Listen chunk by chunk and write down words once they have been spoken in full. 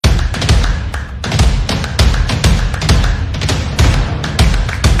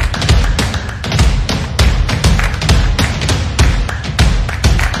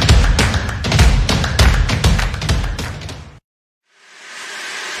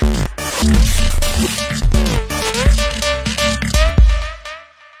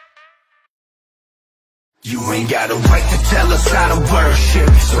You ain't got a right to tell us how to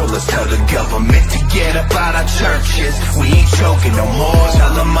worship, so let's tell the government to get up out our churches. We ain't choking no more,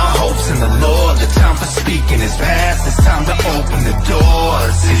 telling my hopes in the Lord. The time for speaking is past, it's time to open the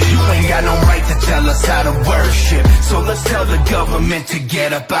doors. You ain't got no right to tell us how to worship, so let's tell the government to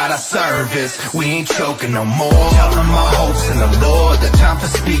get up out our service. We ain't choking no more, telling my hopes in the Lord. The time for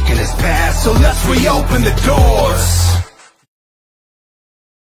speaking is past, so let's reopen the doors.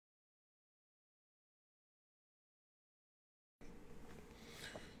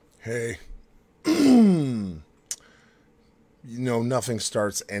 Hey, you know, nothing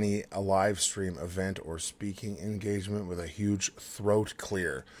starts any live stream event or speaking engagement with a huge throat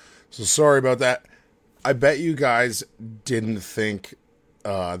clear. So sorry about that. I bet you guys didn't think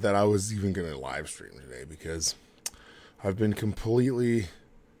that I was even going to live stream today because I've been completely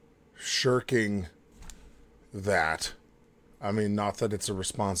shirking that. I mean, not that it's a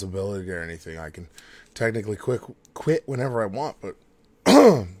responsibility or anything. I can technically quit whenever I want, but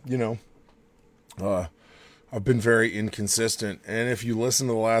you know, I've been very inconsistent, and if you listen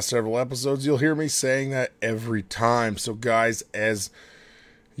to the last several episodes, you'll hear me saying that every time. So guys, as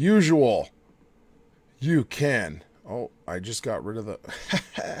usual, you can, I just got rid of the,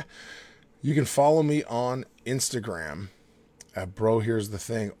 you can follow me on Instagram at Bro Here's the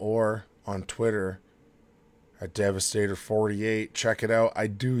Thing, or on Twitter at Devastator48. Check it out. I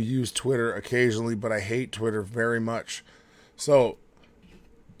do use Twitter occasionally, but I hate Twitter very much. So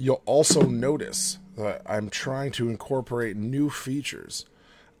you'll also notice that I'm trying to incorporate new features.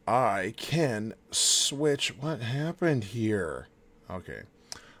 I can switch. What happened here? Okay.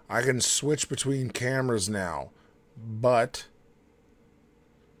 I can switch between cameras now, but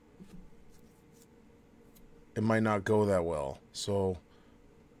it might not go that well. So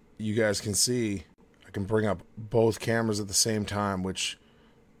you guys can see I can bring up both cameras at the same time, which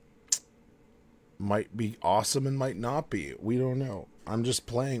might be awesome and might not be. We don't know. I'm just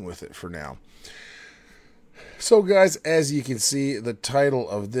playing with it for now. So guys, as you can see, the title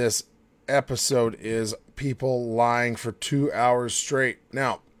of this episode is People Lying for 2 hours Straight.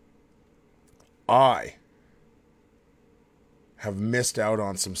 Now, I have missed out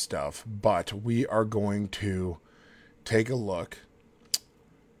on some stuff, but we are going to take a look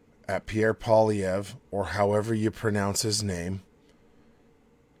at Pierre Poilievre, or however you pronounce his name,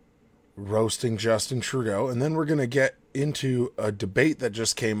 roasting Justin Trudeau, and then we're going to get into a debate that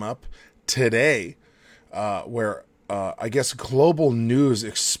just came up today, where I guess Global News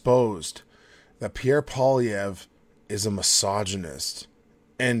exposed that Pierre Poilievre is a misogynist,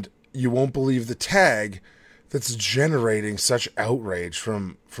 and you won't believe the tag that's generating such outrage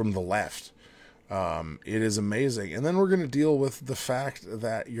from the left. It is amazing. And then we're going to deal with the fact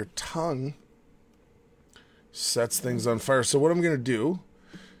that your tongue sets things on fire. So what I'm going to do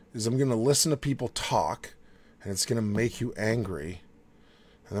is I'm going to listen to people talk, and it's going to make you angry.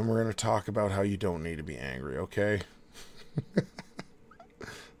 And then we're going to talk about how you don't need to be angry, okay?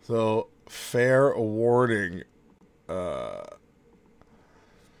 So, fair warning.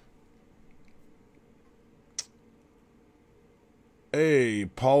 Hey,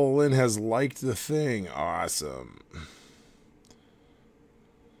 Paula Lynn has liked the thing. Awesome.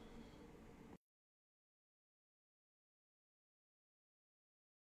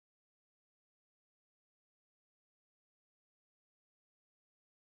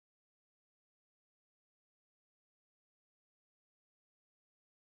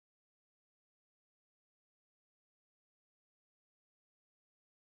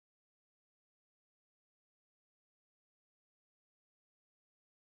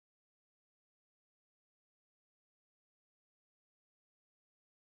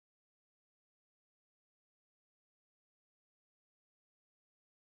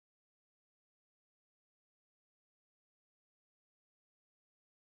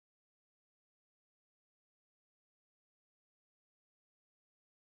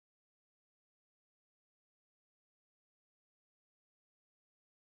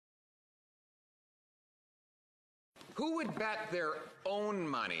 Who would bet their own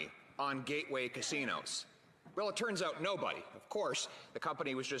money on Gateway Casinos? Well, it turns out nobody. Of course, the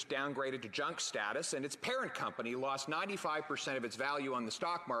company was just downgraded to junk status, and its parent company lost 95% of its value on the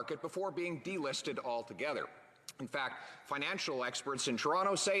stock market before being delisted altogether. In fact, financial experts in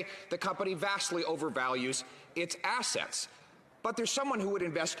Toronto say the company vastly overvalues its assets. But there's someone who would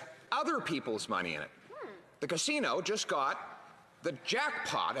invest other people's money in it. The casino just got the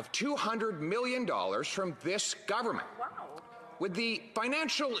jackpot of $200 million from this government. Wow. With the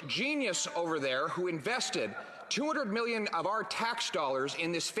financial genius over there who invested $200 million of our tax dollars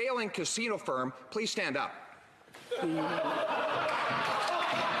in this failing casino firm, please stand up. The Right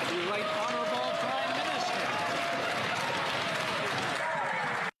Honorable Prime Minister.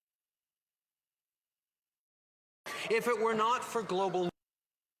 If it were not for global...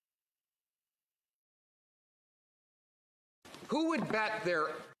 Who would bet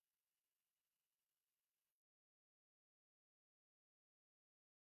their...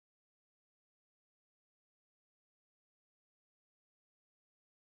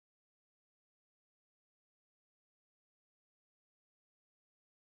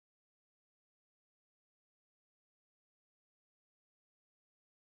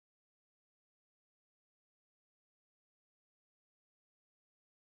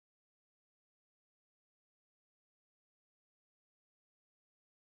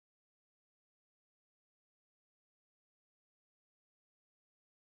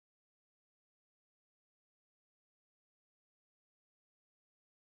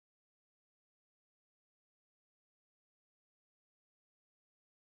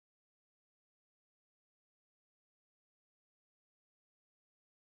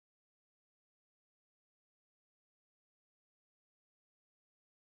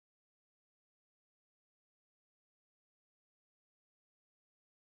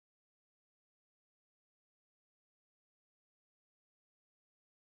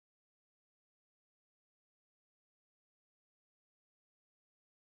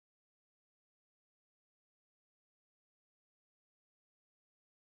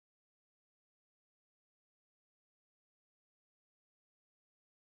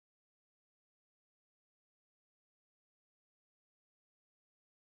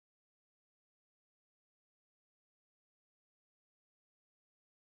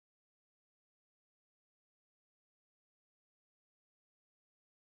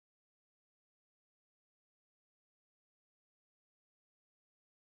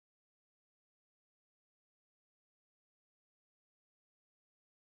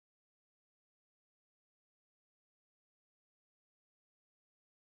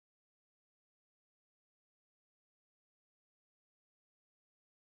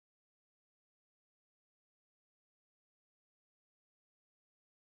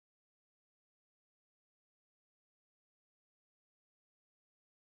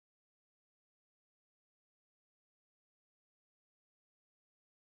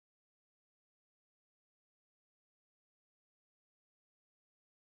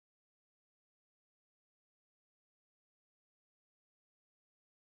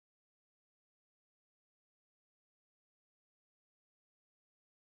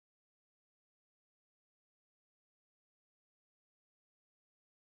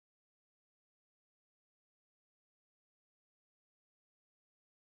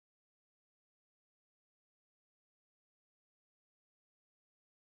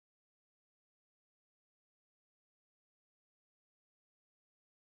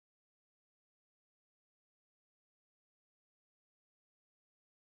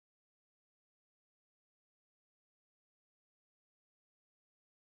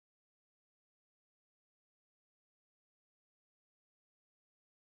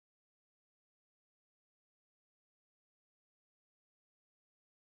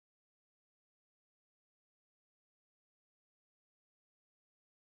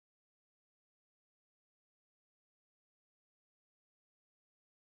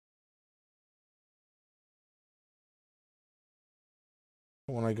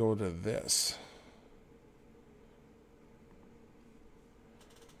 When I go to this,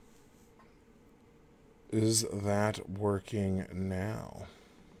 is that working now?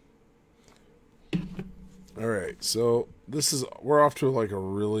 All right, so we're off to like a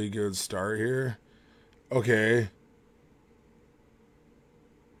really good start here. Okay.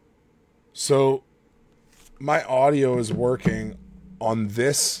 So my audio is working on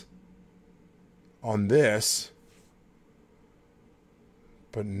this,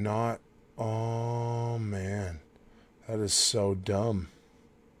 but not, oh man, that is so dumb.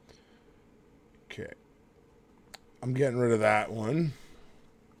 Okay. I'm getting rid of that one.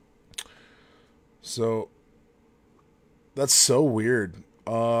 So that's so weird.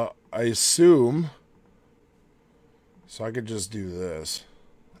 I assume, so I could just do this,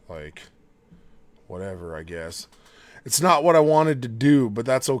 like, whatever, I guess. It's not what I wanted to do, but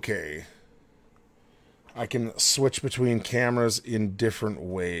that's okay. I can switch between cameras in different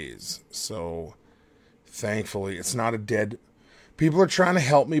ways. So, thankfully, it's not a dead... People are trying to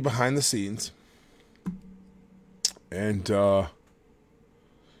help me behind the scenes. And,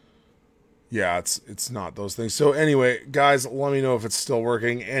 Yeah, it's not those things. So anyway, guys, let me know if it's still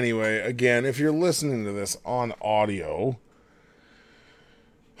working. Anyway, again, if you're listening to this on audio,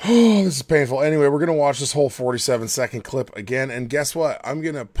 oh, this is painful. Anyway, we're going to watch this whole 47-second clip again, and guess what? I'm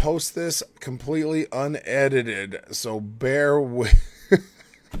going to post this completely unedited, so bear with...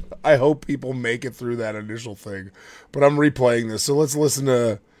 I hope people make it through that initial thing, but I'm replaying this, so let's listen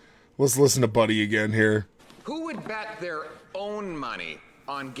to Buddy again here. Who would bet their own money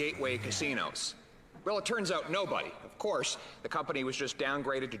on gateway casinos? Well, it turns out nobody. Of course, the company was just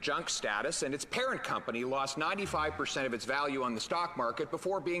downgraded to junk status, and its parent company lost 95% of its value on the stock market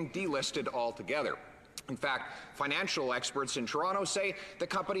before being delisted altogether. In fact, financial experts in Toronto say the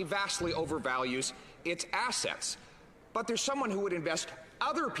company vastly overvalues its assets. But there's someone who would invest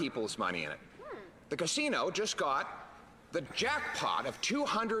other people's money in it. The casino just got the jackpot of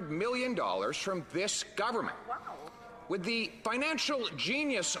 $200 million from this government. Wow. Would the financial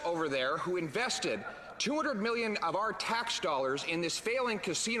genius over there who invested $200 million of our tax dollars in this failing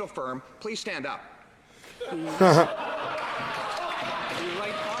casino firm please stand up? The Right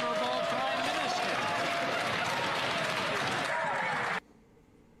Honourable Prime Minister.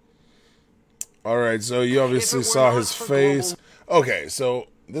 All right, so you obviously saw his face. Okay, so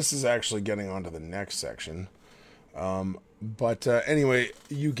this is actually getting on to the next section. But anyway,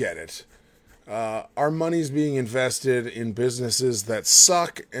 you get it. Our money's being invested in businesses that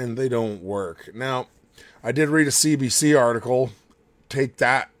suck and they don't work. Now, I did read a CBC article. Take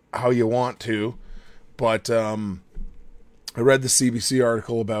that how you want to. But I read the CBC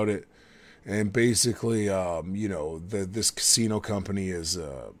article about it. And basically, this casino company is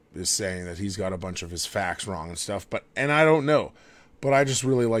saying that he's got a bunch of his facts wrong and stuff. And I don't know. But I just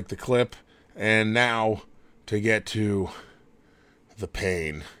really like the clip. And now to get to the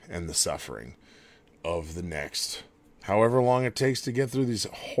pain and the suffering of the next however long it takes to get through these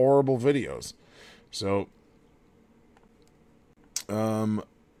horrible videos. So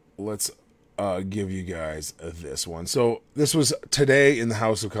let's give you guys this one. So this was today in the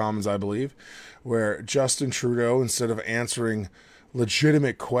House of Commons, I believe, where Justin Trudeau, instead of answering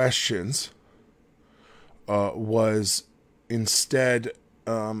legitimate questions, was instead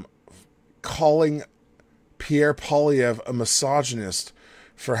calling Pierre Poilievre a misogynist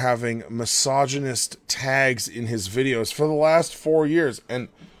for having misogynist tags in his videos for the last 4 years. And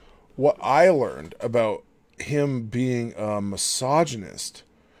what I learned about him being a misogynist,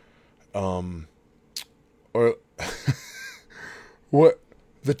 or what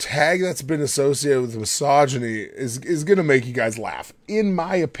the tag that's been associated with misogyny is going to make you guys laugh. In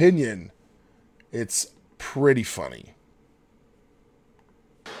my opinion, it's pretty funny.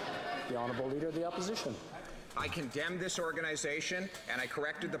 The Honourable Leader of the Opposition. I condemned this organization, and I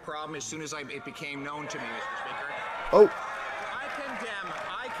corrected the problem as soon as it became known to me, Mr. Speaker. Oh.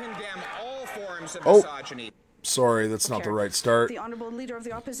 I condemn all forms of misogyny. Sorry, that's not the right start. The Honourable Leader of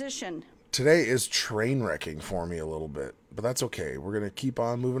the Opposition. Today is train wrecking for me a little bit, but that's okay. We're going to keep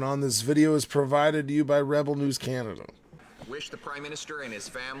on moving on. This video is provided to you by Rebel News Canada. Wish the Prime Minister and his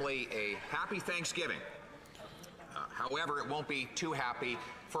family a happy Thanksgiving. However, it won't be too happy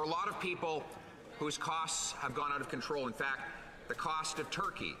for a lot of people whose costs have gone out of control. In fact, the cost of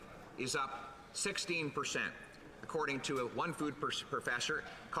turkey is up 16%. According to one food professor,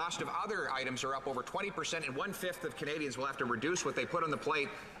 cost of other items are up over 20%, and 1/5 of Canadians will have to reduce what they put on the plate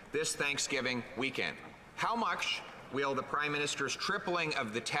this Thanksgiving weekend. How much will the Prime Minister's tripling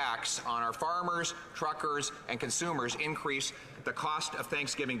of the tax on our farmers, truckers, and consumers increase the cost of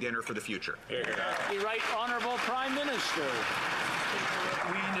Thanksgiving dinner for the future? The Right Honourable Prime Minister.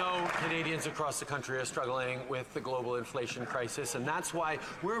 We know Canadians across the country are struggling with the global inflation crisis, and that's why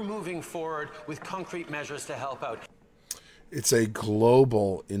we're moving forward with concrete measures to help out. It's a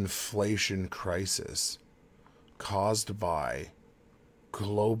global inflation crisis caused by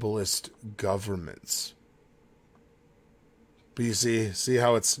globalist governments. But you see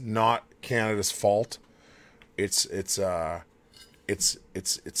how it's not Canada's fault? It's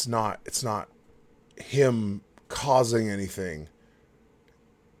not him causing anything.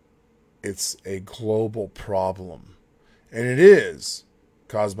 It's a global problem. And it is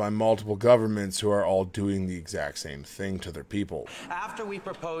caused by multiple governments who are all doing the exact same thing to their people. After we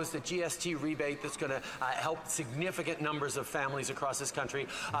proposed a GST rebate that's going to help significant numbers of families across this country,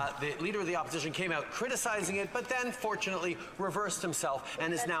 the Leader of the Opposition came out criticizing it, but then fortunately reversed himself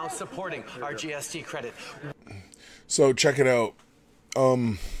and is now supporting our GST credit. So check it out.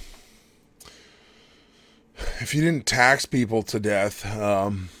 If you didn't tax people to death,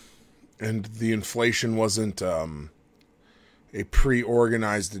 and the inflation wasn't a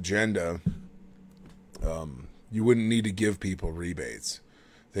pre-organized agenda, you wouldn't need to give people rebates.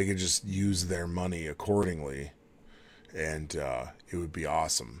 they could just use their money accordingly, and it would be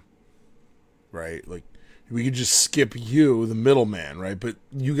awesome, right? Like, we could just skip you, the middleman, right? But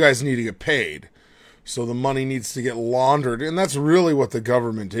you guys need to get paid. So the money needs to get laundered. And that's really what the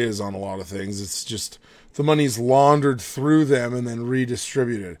government is on a lot of things. It's just the money's laundered through them and then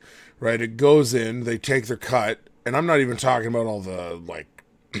redistributed, right? It goes in, they take their cut. And I'm not even talking about all the, like,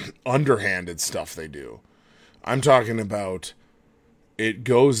 underhanded stuff they do. I'm talking about it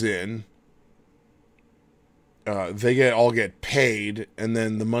goes in, they all get paid, and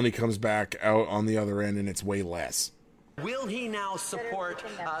then the money comes back out on the other end, and it's way less. Will he now support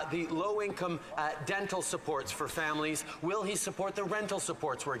the low-income dental supports for families? Will he support the rental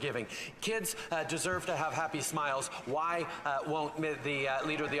supports we're giving? Kids deserve to have happy smiles. Why won't the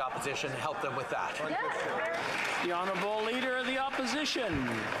Leader of the Opposition help them with that? The Honourable Leader of the Opposition.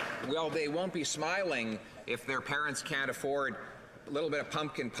 Well, they won't be smiling if their parents can't afford a little bit of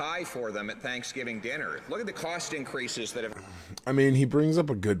pumpkin pie for them at Thanksgiving dinner. Look at the cost increases that have... I mean, he brings up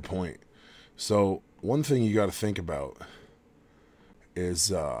a good point. So one thing you got to think about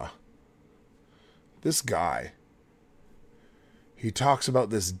is this guy. He talks about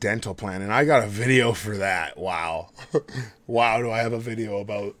this dental plan, and I got a video for that. Wow. Wow, do I have a video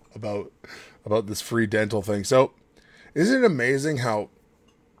about this free dental thing. So isn't it amazing how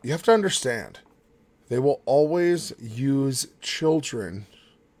you have to understand they will always use children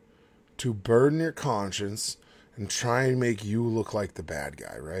to burden your conscience and try and make you look like the bad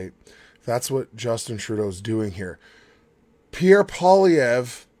guy, right? That's what Justin Trudeau's doing here. Pierre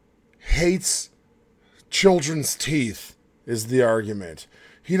Poilievre hates children's teeth, is the argument.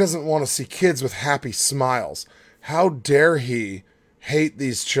 He doesn't want to see kids with happy smiles. How dare he hate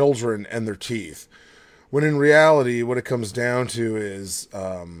these children and their teeth? When in reality, what it comes down to is,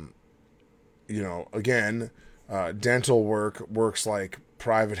 again, dental work works like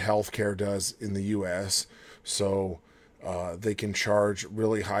private healthcare does in the U.S., so they can charge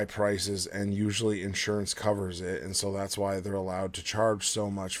really high prices, and usually insurance covers it, and so that's why they're allowed to charge so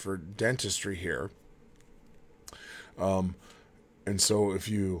much for dentistry here. And so if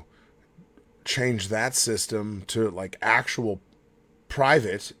you change that system to like actual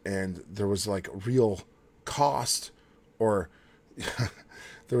private, and there was like real cost, or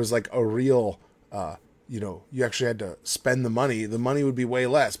there was like a real, you actually had to spend the money would be way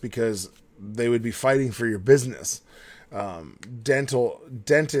less because they would be fighting for your business.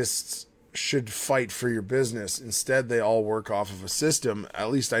 Dentists should fight for your business. Instead, they all work off of a system, at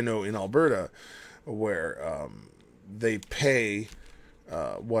least I know in Alberta, where they pay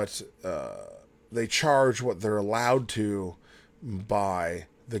they charge what they're allowed to by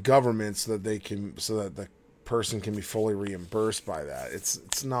the government so that the person can be fully reimbursed by that.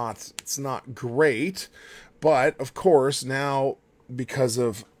 It's not great, but of course now, because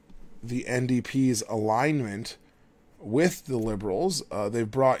of the NDP's alignment with the Liberals,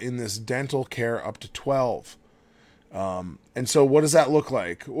 they've brought in this dental care up to 12. And so what does that look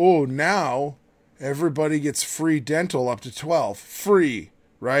like? Oh, now everybody gets free dental up to 12. Free,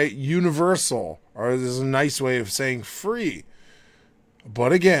 right? Universal. Or this is a nice way of saying free.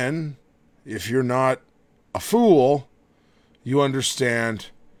 But again, if you're not a fool, you understand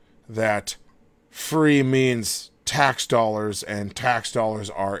that free means tax dollars, and tax dollars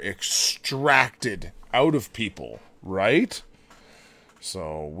are extracted out of people, right?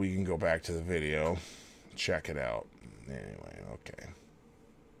 So we can go back to the video, check it out. Anyway, okay.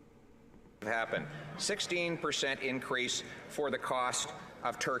 Happen. 16% increase for the cost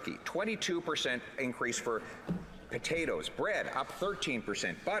of turkey, 22% increase for potatoes, bread up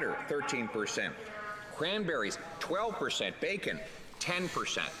 13%, butter 13%, cranberries 12%, bacon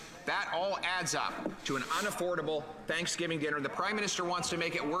 10%. That all adds up to an unaffordable Thanksgiving dinner. The Prime Minister wants to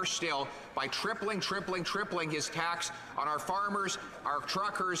make it worse still by tripling his tax on our farmers, our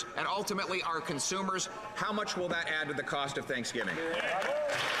truckers, and ultimately our consumers. How much will that add to the cost of Thanksgiving?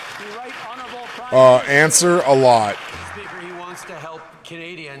 The Right Honourable Prime Answer a lot. Speaker, he wants to help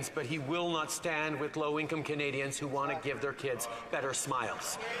Canadians, but he will not stand with low-income Canadians who want to give their kids better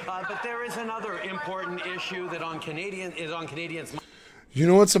smiles. But there is another important issue that on Canadians. You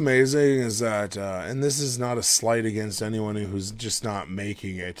know what's amazing is that, and this is not a slight against anyone who's just not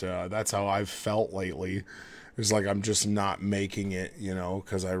making it. That's how I've felt lately. It's like I'm just not making it,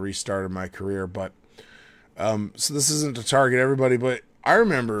 because I restarted my career. But so this isn't to target everybody, but I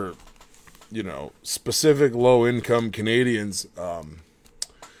remember, specific low-income Canadians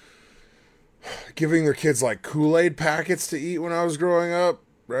giving their kids like Kool-Aid packets to eat when I was growing up,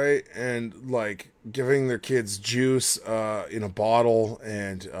 right? And like giving their kids juice in a bottle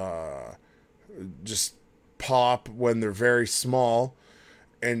and just pop when they're very small.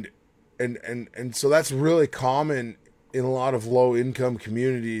 and so that's really common in a lot of low income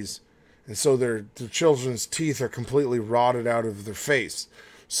communities. And so their children's teeth are completely rotted out of their face.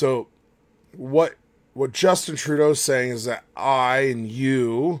 So what Justin Trudeau's saying is that I and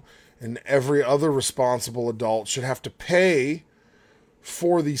you and every other responsible adult should have to pay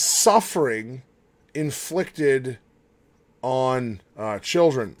for the suffering inflicted on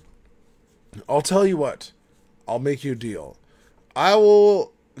children. I'll tell you what. I'll make you a deal. I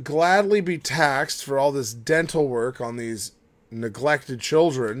will gladly be taxed for all this dental work on these neglected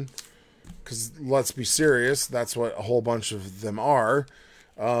children. Because let's be serious, that's what a whole bunch of them are.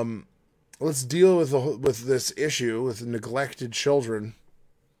 Let's deal with this issue with neglected children.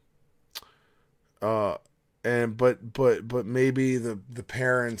 But maybe the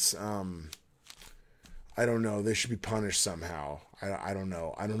parents, I don't know, they should be punished somehow. I don't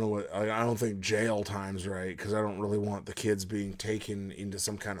know. I don't know what. I don't think jail time's right, because I don't really want the kids being taken into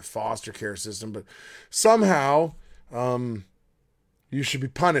some kind of foster care system. But somehow, you should be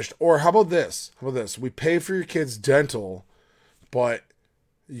punished. Or how about this? We pay for your kids' dental, but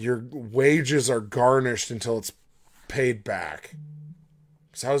your wages are garnished until it's paid back.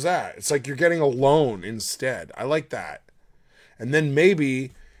 So how's that? It's like you're getting a loan instead. I like that. And then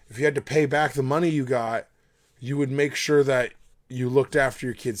maybe if you had to pay back the money you got, you would make sure that you looked after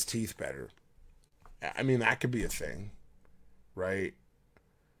your kids' teeth better. I mean, that could be a thing, right?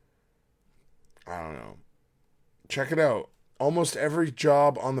 I don't know. Check it out. Almost every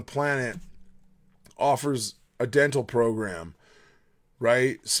job on the planet offers a dental program,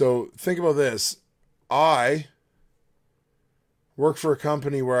 right? So think about this. I work for a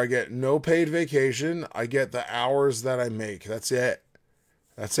company where I get no paid vacation. I get the hours that I make. That's it.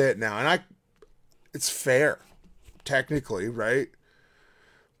 That's it now. And it's fair, technically, right?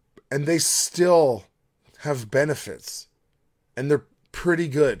 And they still have benefits. And they're pretty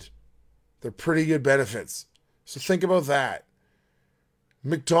good. They're pretty good benefits. So think about that.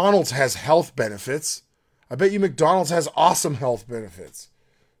 McDonald's has health benefits. I bet you McDonald's has awesome health benefits.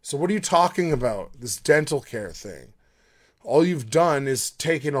 So what are you talking about? This dental care thing. All you've done is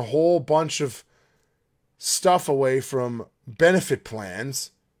taken a whole bunch of stuff away from benefit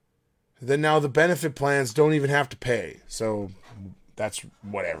plans. Then now the benefit plans don't even have to pay. So that's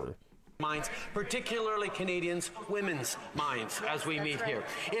whatever. Minds, particularly Canadians' women's minds, as we meet here.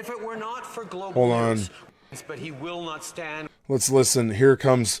 If it were not for global news, but he will not stand. Let's listen. Here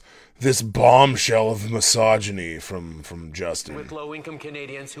comes this bombshell of misogyny from Justin. With low-income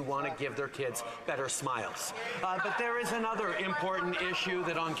Canadians who want to give their kids better smiles. But there is another important issue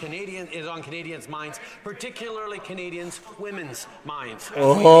that is on Canadians' minds, particularly Canadians' women's minds. If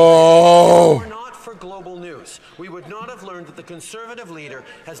it were not for global news, we would not have learned that the Conservative leader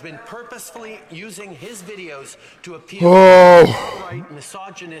has been purposefully using his videos to appeal to the right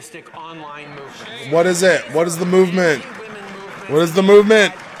misogynistic online movement. What is it? What is the movement? What is the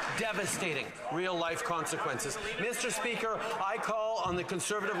movement? Devastating real-life consequences. Mr. Speaker, I call on the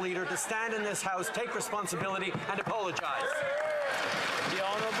Conservative leader to stand in this House, take responsibility, and apologize. The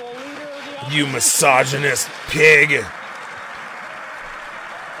Honourable Leader of the Opposition. You misogynist pig.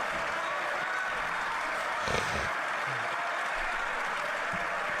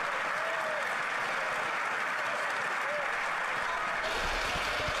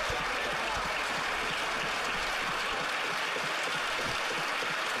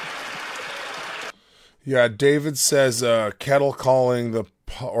 Yeah, David says kettle calling the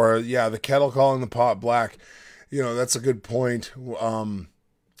kettle calling the pot black. You know, that's a good point.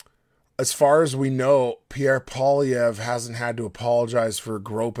 As far as we know, Pierre Poilievre hasn't had to apologize for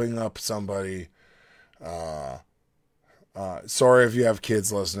groping up somebody. Sorry if you have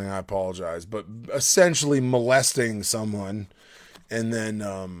kids listening, I apologize. But essentially molesting someone and then,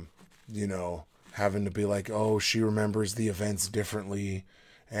 having to be like, oh, she remembers the events differently.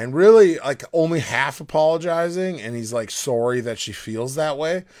 And really, like, only half apologizing, and he's, like, sorry that she feels that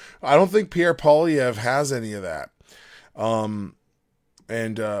way. I don't think Pierre Poilievre has any of that.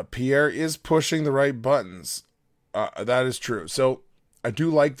 Pierre is pushing the right buttons. That is true. So, I do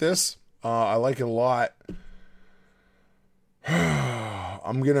like this. I like it a lot.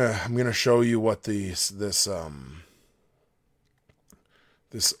 I'm gonna show you what this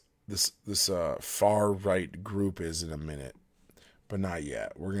far right group is in a minute. But not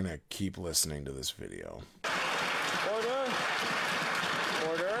yet. We're going to keep listening to this video. Order.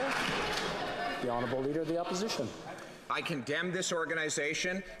 The Honourable Leader of the Opposition. I condemned this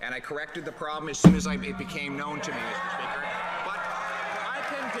organization, and I corrected the problem as soon as it became known to me, Mr. Speaker. But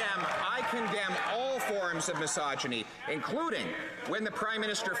I condemn all forms of misogyny, including when the Prime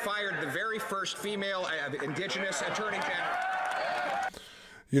Minister fired the very first female Indigenous Attorney General.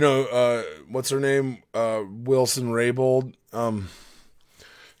 What's her name? Wilson Raybould.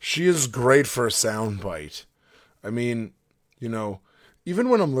 She is great for a soundbite. I mean, even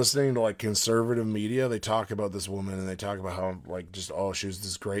when I'm listening to like conservative media, they talk about this woman and they talk about how like just, she was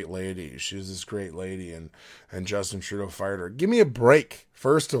this great lady. She was this great lady and Justin Trudeau fired her. Give me a break.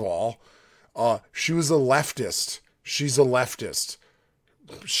 First of all, she was a leftist. She's a leftist.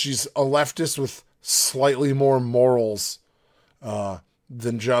 She's a leftist with slightly more morals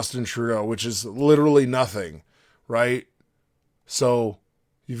than Justin Trudeau, which is literally nothing, right? So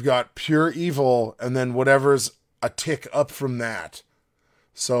you've got pure evil and then whatever's a tick up from that.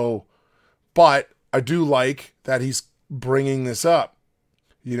 So, but I do like that he's bringing this up.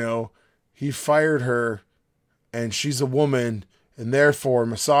 He fired her and she's a woman and therefore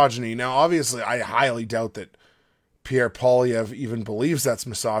misogyny. Now, obviously, I highly doubt that Pierre Poilievre even believes that's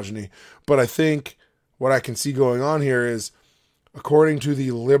misogyny, but I think what I can see going on here is, according to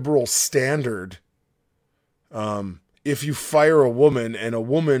the liberal standard, if you fire a woman and a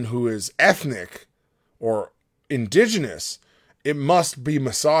woman who is ethnic or indigenous, it must be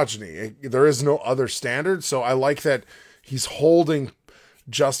misogyny. There is no other standard. So I like that he's holding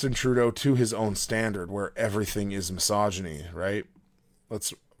Justin Trudeau to his own standard where everything is misogyny, right?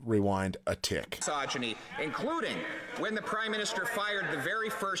 Let's rewind a tick. Misogyny, including when the Prime Minister fired the very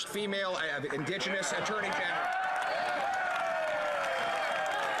first female Indigenous Attorney General.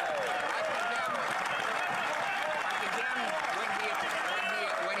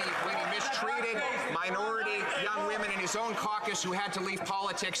 When he mistreated minority young women in his own caucus who had to leave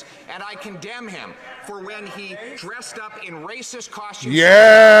politics, and I condemn him for when he dressed up in racist costumes.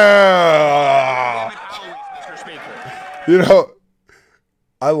 Yeah! Mr. Speaker.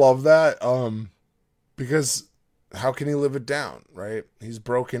 I love that, because how can he live it down, right? He's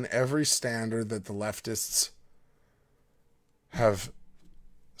broken every standard that the leftists have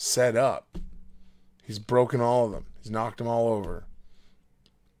set up. He's broken all of them. He's knocked them all over.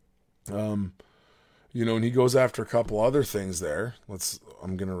 And he goes after a couple other things there.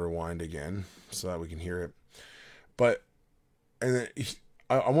 I'm going to rewind again so that we can hear it. But, I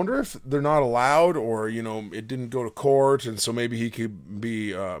wonder if they're not allowed or, it didn't go to court. And so maybe he could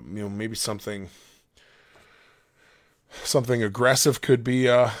be, maybe something aggressive could be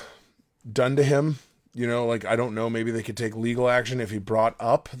done to him. I don't know, maybe they could take legal action if he brought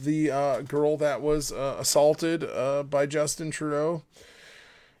up the girl that was assaulted by Justin Trudeau.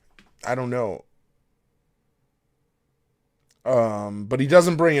 I don't know. But he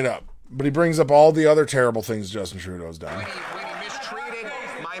doesn't bring it up. But he brings up all the other terrible things Justin Trudeau's done. When he mistreated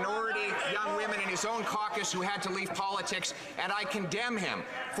minority young women in his own caucus who had to leave politics, and I condemn him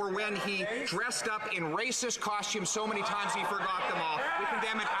for when he dressed up in racist costumes so many times he forgot them all. We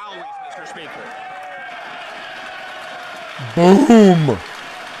condemn it always, Mr. Speaker. Boom! The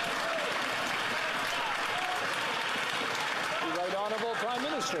Right Honourable Prime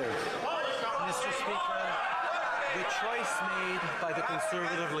Minister. Mr. Speaker, the choice made by the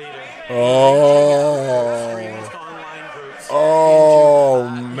Conservative leader. Extremist online groups.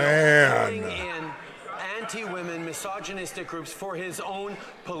 Man. In anti-women, misogynistic groups for his own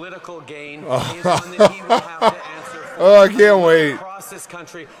political gain is one that he will have to answer for. I can't wait. Across this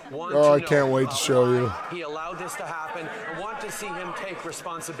country want I to can't know wait to show why you. he allowed this to happen and want to see him take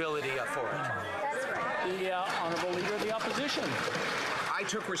responsibility for it. The Honourable Leader of the Opposition. I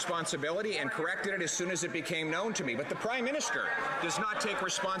took responsibility and corrected it as soon as it became known to me. But the Prime Minister does not take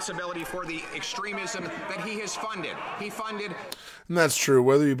responsibility for the extremism that he has funded. He funded... And that's true.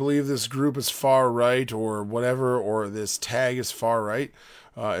 Whether you believe this group is far right or whatever, or this tag is far right,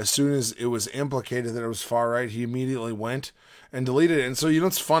 as soon as it was implicated that it was far right, he immediately went and deleted it. And so,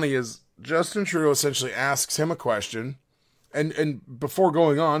 what's funny is Justin Trudeau essentially asks him a question. And before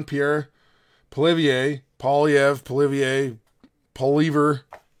going on, Pierre Poilievre,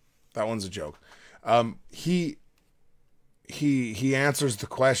 that one's a joke. He answers the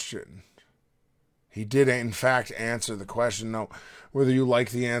question. He did, in fact, answer the question. Now, whether you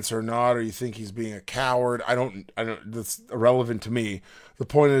like the answer or not, or you think he's being a coward, I don't, that's irrelevant to me. The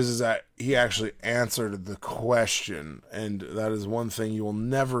point is that he actually answered the question, and that is one thing you will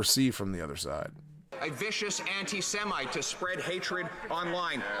never see from the other side. A vicious anti-Semite to spread hatred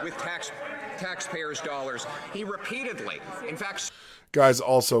online with taxpayers' dollars. He repeatedly, in fact... Guys,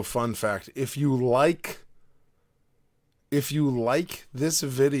 also fun fact, if you like this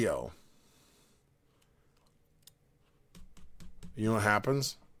video, you know what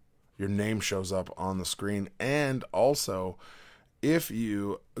happens? Your name shows up on the screen. And also, if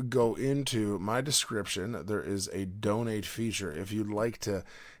you go into my description, there is a donate feature. If you'd like to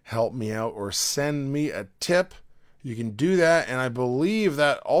help me out or send me a tip, You can do that, and I believe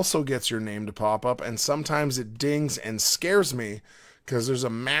that also gets your name to pop up, and sometimes it dings and scares me because there's a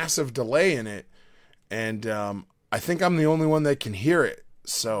massive delay in it, and I think I'm the only one that can hear it,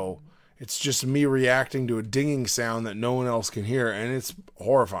 so it's just me reacting to a dinging sound that no one else can hear, and it's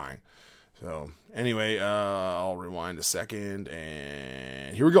horrifying. So anyway, I'll rewind a second,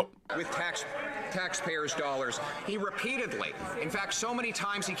 and here we go. With taxpayers' dollars, he repeatedly, in fact, so many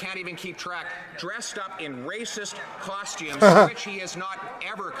times he can't even keep track, dressed up in racist costumes, for which he has not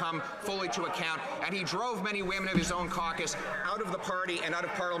ever come fully to account, and he drove many women of his own caucus out of the party and out of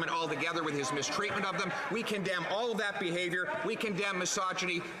Parliament altogether with his mistreatment of them. We condemn all of that behavior. We condemn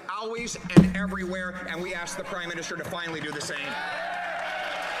misogyny always and everywhere, and we ask the Prime Minister to finally do the same.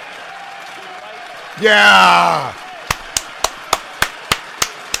 Yeah!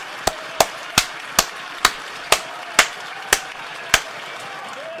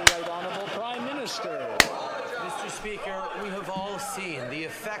 Mr. Speaker, we have all seen the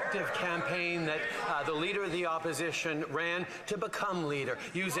effective campaign that the Leader of the Opposition ran to become leader,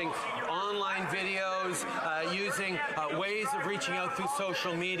 using online videos, using ways of reaching out through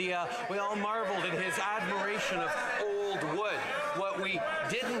social media. We all marveled at his admiration of old wood. What we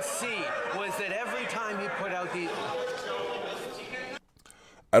didn't see was that every time he put out these...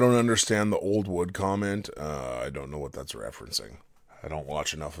 I don't understand the old wood comment. I don't know what that's referencing. I don't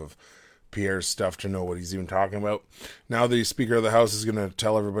watch enough of Pierre's stuff to know what he's even talking about. Now the Speaker of the House is going to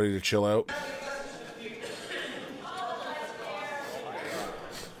tell everybody to chill out.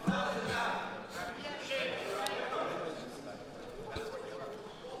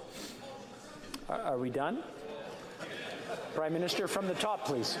 Are we done? Prime Minister, from the top,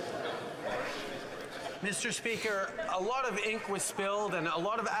 please. Mr. Speaker, a lot of ink was spilled and a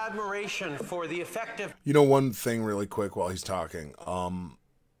lot of admiration for the effective... You know, one thing really quick while he's talking.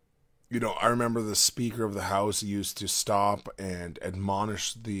 You know, I remember the Speaker of the House used to stop and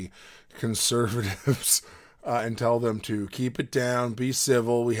admonish the Conservatives and tell them to keep it down, be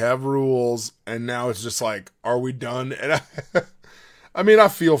civil, we have rules, and now it's just like, are we done? And I mean, I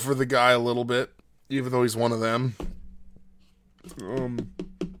feel for the guy a little bit, even though he's one of them.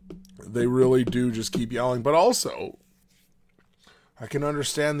 They really do just keep yelling, but also, I can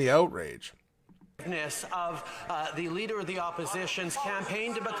understand the outrage. Of the Leader of the Opposition's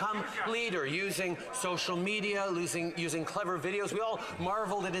campaign to become leader, using social media, using clever videos. We all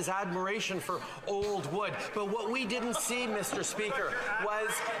marveled at his admiration for old wood. But what we didn't see, Mr. Speaker, was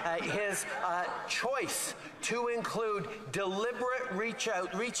his choice to include deliberate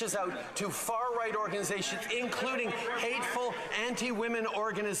reaches out to far-right organizations, including hateful anti-women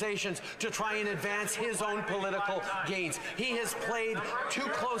organizations, to try and advance his own political gains. He has played too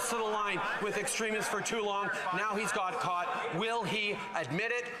close to the line with extremists for too long. Now he's got caught. Will he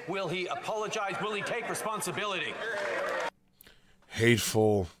admit it? Will he apologize? Will he take responsibility?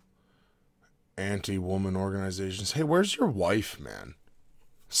 Hateful anti-woman organizations. Hey, where's your wife, man?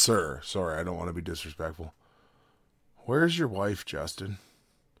 Sir, sorry, I don't want to be disrespectful. Where's your wife, Justin?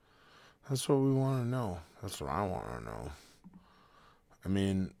 That's what we want to know. That's what I want to know. I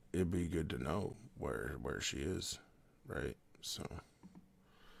mean, it'd be good to know where she is, right? So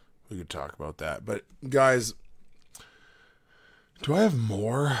we could talk about that. But guys, do I have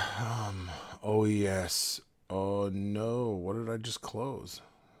more? Oh yes. Oh no, what did I just close?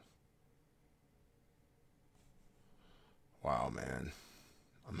 Wow, man.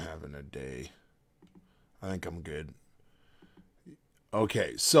 I'm having a day. I think I'm good.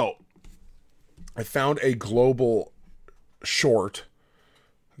 Okay, so I found a global short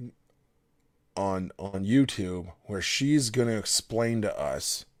on YouTube where she's going to explain to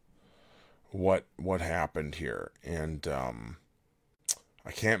us what happened here, and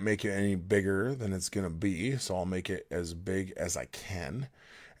I can't make it any bigger than it's going to be, so I'll make it as big as I can.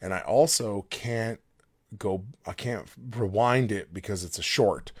 And I also can't rewind it because it's a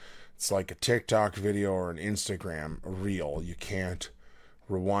short. It's like a TikTok video or an Instagram reel. You can't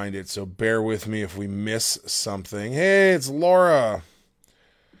rewind it, so bear with me if we miss something. Hey, it's Laura.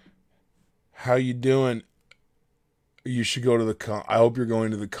 How you doing? You should go to the I hope you're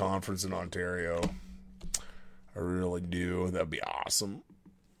going to the conference in Ontario. I really do. That'd be awesome.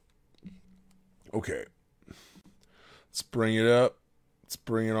 Okay. Let's bring it up. Let's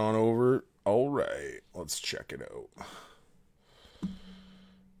bring it on over. All right. Let's check it out.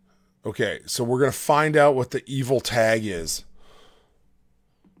 Okay, so we're going to find out what the evil tag is.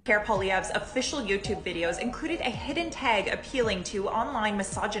 Pierre Poilievre's official YouTube videos included a hidden tag appealing to online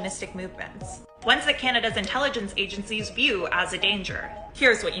misogynistic movements, ones that Canada's intelligence agencies view as a danger.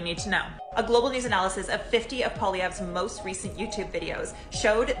 Here's what you need to know. A Global News analysis of 50 of Poilievre's most recent YouTube videos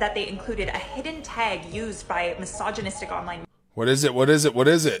showed that they included a hidden tag used by misogynistic online What is it? What is it? What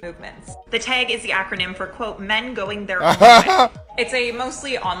is it? movements. The tag is the acronym for, quote, men going their own way. It's a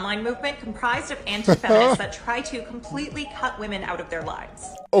mostly online movement comprised of anti-feminists that try to completely cut women out of their lives.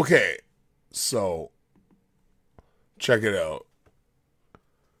 Okay, so check it out.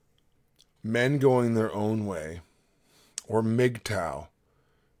 Men going their own way, or MGTOW,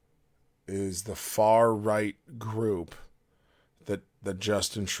 is the far-right group that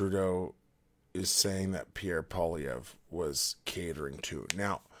Justin Trudeau is saying that Pierre Poilievre was catering to.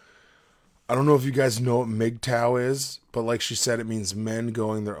 Now, I don't know if you guys know what MGTOW is, but like she said, it means men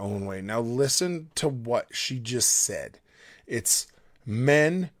going their own way. Now, listen to what she just said. It's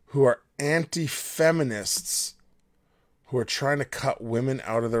men who are anti-feminists who are trying to cut women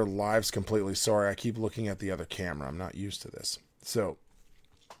out of their lives completely. Sorry, I keep looking at the other camera. I'm not used to this. So,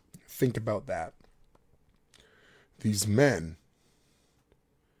 think about that. These men.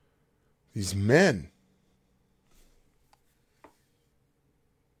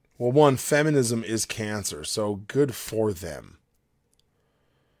 Well, one, feminism is cancer, so good for them.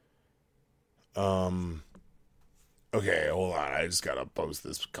 Okay, hold on. I just gotta post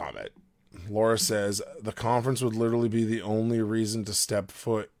this comment. Laura says, the conference would literally be the only reason to step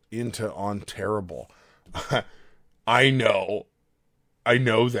foot into Ontario. I know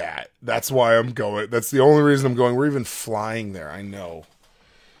that. That's why I'm going. That's the only reason I'm going. We're even flying there. I know.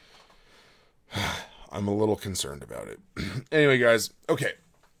 I'm a little concerned about it. Anyway, guys. Okay.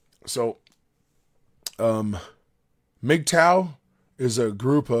 So, MGTOW is a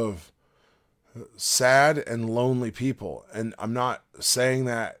group of sad and lonely people. And I'm not saying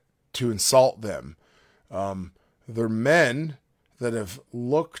that to insult them. They're men that have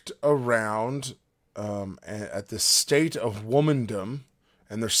looked around at the state of womandom,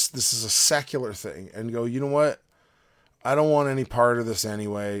 and this is a secular thing, and go, you know what? I don't want any part of this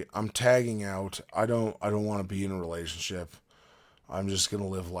anyway. I'm tagging out. I don't want to be in a relationship. I'm just going to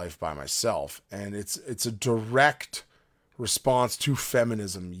live life by myself. And it's a direct response to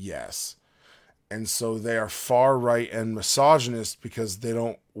feminism, yes. And so they are far right and misogynist because they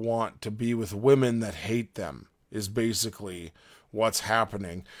don't want to be with women that hate them, is basically what's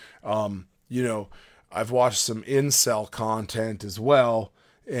happening. I've watched some incel content as well.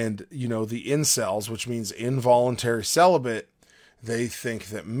 And, the incels, which means involuntary celibate, they think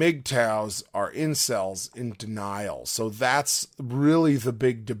that MGTOWs are incels in denial. So that's really the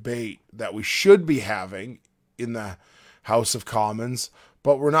big debate that we should be having in the House of Commons,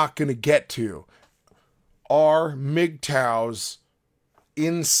 but we're not going to get to. Are MGTOWs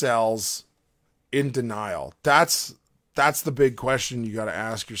incels in denial? That's the big question you got to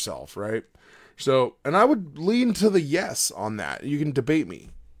ask yourself, right? So, and I would lean to the yes on that. You can debate me.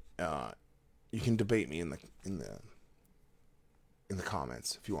 You can debate me in the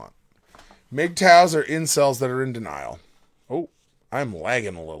comments if you want. MGTOWs are incels that are in denial. Oh, I'm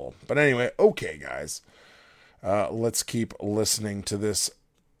lagging a little. But anyway, okay, guys. Let's keep listening to this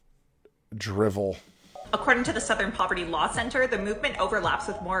drivel. According to the Southern Poverty Law Center, the movement overlaps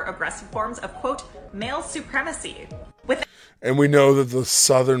with more aggressive forms of, quote, male supremacy. And we know that the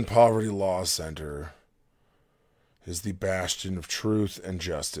Southern Poverty Law Center is the bastion of truth and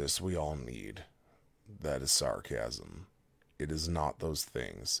justice we all need. That is sarcasm. It is not those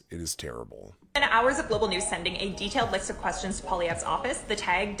things. It is terrible. In hours of Global News sending a detailed list of questions to Poilievre's office, the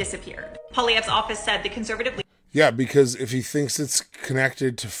tag disappeared. Poilievre's office said the conservative... Yeah, because if he thinks it's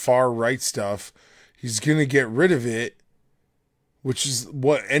connected to far-right stuff, he's going to get rid of it, which is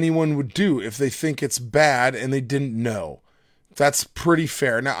what anyone would do if they think it's bad and they didn't know. That's pretty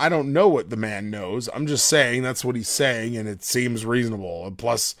fair. Now, I don't know what the man knows. I'm just saying that's what he's saying, and it seems reasonable. And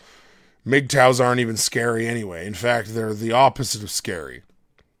plus, MGTOWs aren't even scary anyway. In fact, they're the opposite of scary.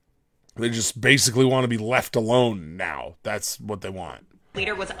 They just basically want to be left alone now. That's what they want.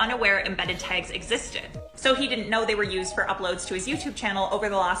 Leader was unaware embedded tags existed, so he didn't know they were used for uploads to his YouTube channel over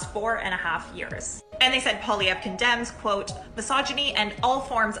the last 4.5 years. And they said Poilievre condemns, quote, misogyny and all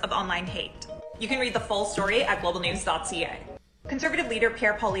forms of online hate. You can read the full story at globalnews.ca. Conservative leader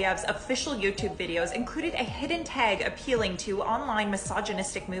Pierre Poilievre's official YouTube videos included a hidden tag appealing to online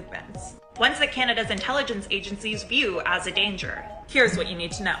misogynistic movements, ones that Canada's intelligence agencies view as a danger. Here's what you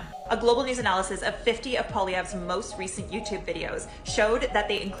need to know. A Global News analysis of 50 of Poilievre's most recent YouTube videos showed that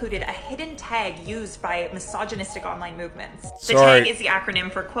they included a hidden tag used by misogynistic online movements. The tag is the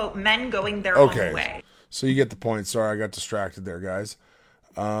acronym for, quote, men going their own way. So you get the point. Sorry, I got distracted there, guys.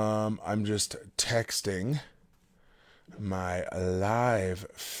 I'm just texting my live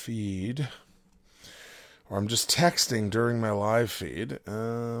feed, or I'm just texting during my live feed,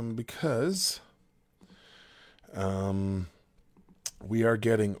 because we are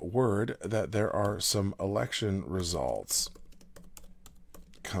getting word that there are some election results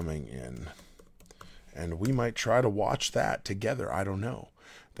coming in, and we might try to watch that together. I don't know.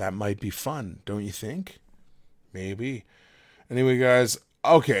 That might be fun, don't you think? Maybe. Anyway, guys,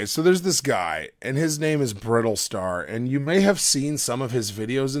 okay, so there's this guy, and his name is Brittle Star, and you may have seen some of his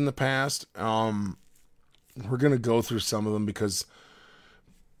videos in the past. We're going to go through some of them because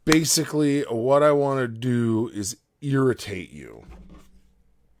basically what I want to do is irritate you.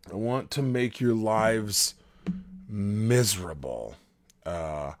 I want to make your lives miserable.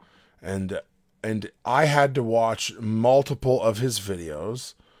 And I had to watch multiple of his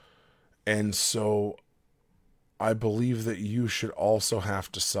videos, and so I believe that you should also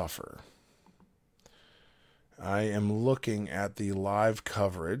have to suffer. I am looking at the live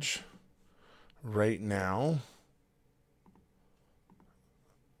coverage right now.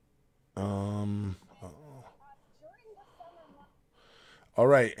 All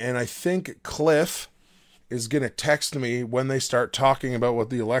right, and I think Cliff is going to text me when they start talking about what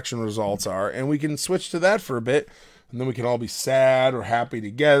the election results are, and we can switch to that for a bit, and then we can all be sad or happy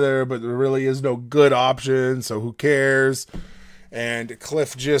together, but there really is no good option, so who cares? And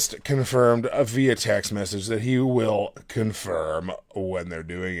Cliff just confirmed via text message that he will confirm when they're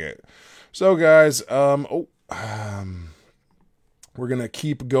doing it. So, guys, we're going to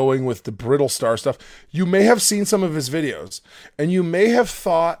keep going with the Brittle Star stuff. You may have seen some of his videos, and you may have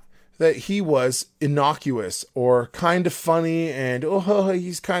thought that he was innocuous or kind of funny and,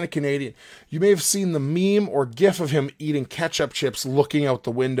 he's kind of Canadian. You may have seen the meme or gif of him eating ketchup chips looking out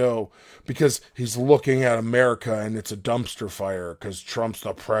the window because he's looking at America and it's a dumpster fire because Trump's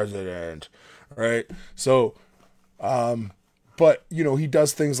the president, right? So, but, you know, he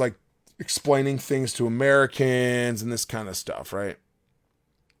does things like explaining things to Americans and this kind of stuff, right?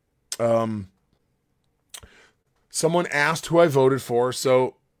 Someone asked who I voted for,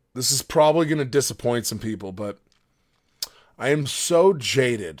 so this is probably going to disappoint some people, but I am so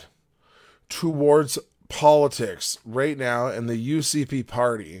jaded towards politics right now and the UCP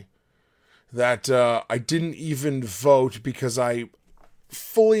party that I didn't even vote because I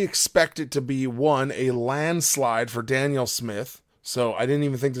fully expect it to be, one, a landslide for Danielle Smith, so I didn't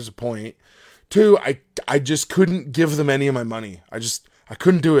even think there's a point. Two, I just couldn't give them any of my money. I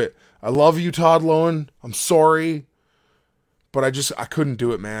couldn't do it. I love you, Todd Loewen. I'm sorry. But I couldn't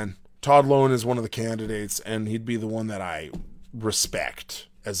do it, man. Todd Loewen is one of the candidates, and he'd be the one that I respect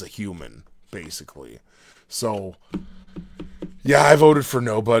as a human, basically. So, yeah, I voted for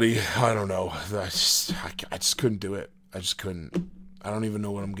nobody. I don't know. I just couldn't do it. I just couldn't. I don't even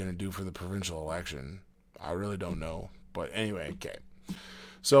know what I'm going to do for the provincial election. I really don't know. But anyway, okay.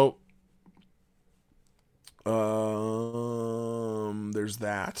 So, there's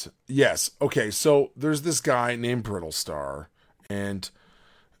that. Yes. Okay. So there's this guy named Brittle Star, and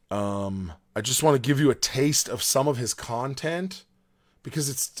I just want to give you a taste of some of his content because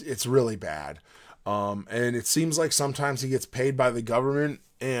it's really bad. And it seems like sometimes he gets paid by the government,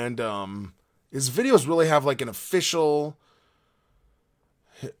 and his videos really have like an official,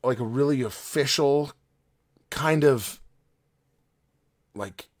 like a really official kind of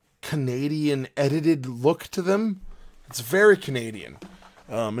like Canadian edited look to them. It's very Canadian.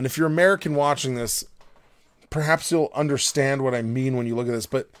 And if you're American watching this, perhaps you'll understand what I mean when you look at this,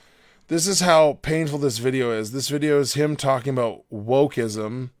 but this is how painful this video is. This video is him talking about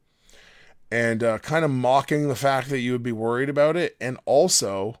wokeism and kind of mocking the fact that you would be worried about it. And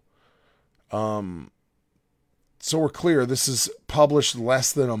also, so we're clear, this is published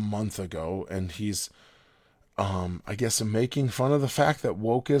less than a month ago, and he's I guess I'm making fun of the fact that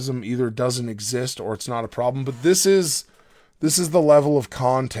wokeism either doesn't exist or it's not a problem, but this is the level of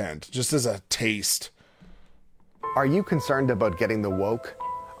content, just as a taste. Are you concerned about getting the woke?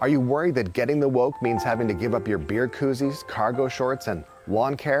 Are you worried that getting the woke means having to give up your beer koozies, cargo shorts, and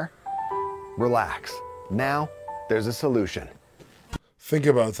lawn care? Relax. Now, there's a solution. Think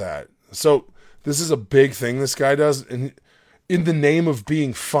about that. So, this is a big thing this guy does, and in the name of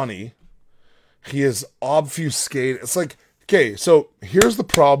being funny, he is obfuscated. It's like, okay, so here's the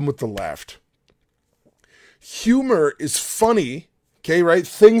problem with the left. Humor is funny, okay, right?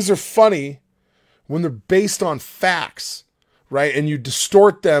 Things are funny when they're based on facts, right? And you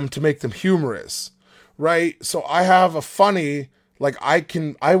distort them to make them humorous, right? So I have a funny, like I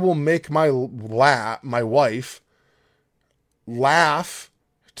will make my wife laugh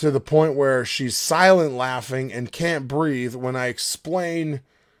to the point where she's silent laughing and can't breathe when I explain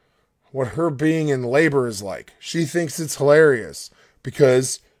what her being in labor is like. She thinks it's hilarious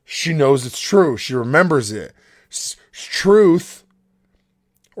because she knows it's true. She remembers it. Truth,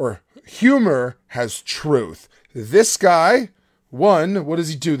 or humor, has truth. This guy, one, what does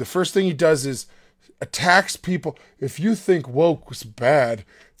he do? The first thing he does is attacks people. If you think woke was bad,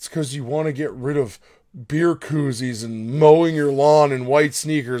 it's because you want to get rid of beer koozies and mowing your lawn in white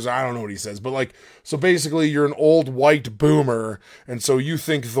sneakers. I don't know what he says, but like, so basically you're an old white boomer, and so you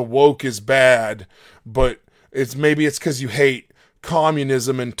think the woke is bad, but it's because you hate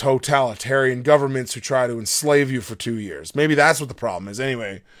communism and totalitarian governments who try to enslave you for 2 years. Maybe that's what the problem is.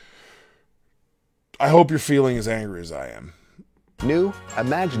 Anyway, I hope you're feeling as angry as I am. New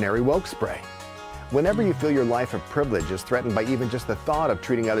Imaginary Woke Spray. Whenever you feel your life of privilege is threatened by even just the thought of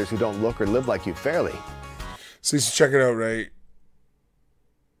treating others who don't look or live like you fairly. So check it out, right?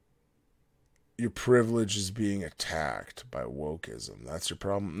 Your privilege is being attacked by wokeism. That's your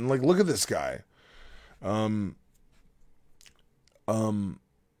problem. And like, look at this guy. If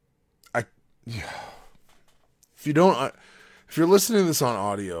you're listening to this on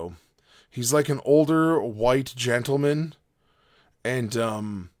audio, he's like an older white gentleman, and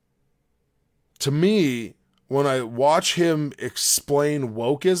to me, when I watch him explain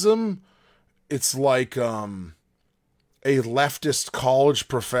wokeism, it's like a leftist college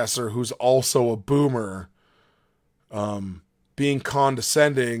professor who's also a boomer being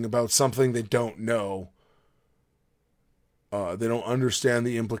condescending about something they don't know. They don't understand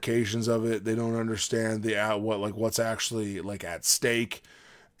the implications of it. They don't understand what's actually like at stake,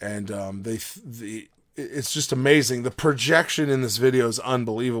 and it's just amazing. The projection in this video is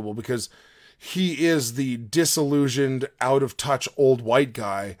unbelievable because he is the disillusioned, out of touch old white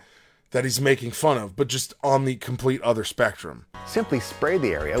guy that he's making fun of, but just on the complete other spectrum. Simply spray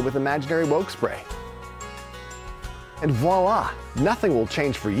the area with Imaginary Woke Spray. And voila, nothing will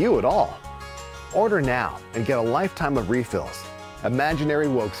change for you at all. Order now and get a lifetime of refills. Imaginary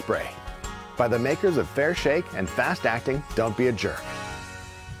Woke Spray. By the makers of Fair Shake and Fast Acting Don't Be a Jerk.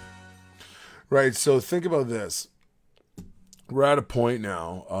 Right, so think about this. We're at a point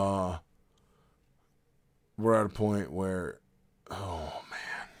now. We're at a point where, oh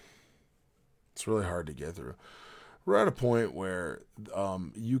man, it's really hard to get through. We're at a point where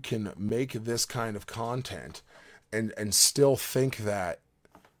you can make this kind of content and still think that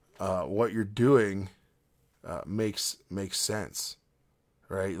what you're doing makes sense,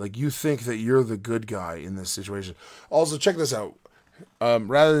 right? Like, you think that you're the good guy in this situation. Also, check this out.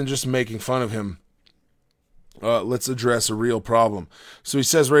 Rather than just making fun of him, let's address a real problem. So he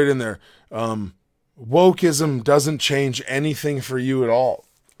says right in there, wokeism doesn't change anything for you at all.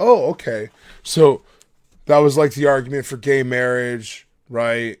 Oh, okay. So that was like the argument for gay marriage,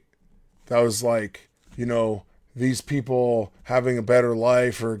 right? That was like, these people having a better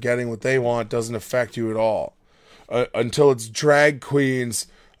life or getting what they want doesn't affect you at all. Until it's drag queens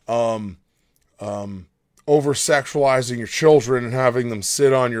over-sexualizing your children and having them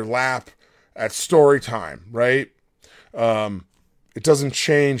sit on your lap at story time, right? It doesn't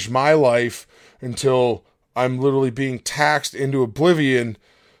change my life until I'm literally being taxed into oblivion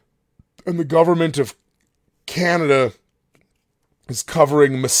and the government of Canada is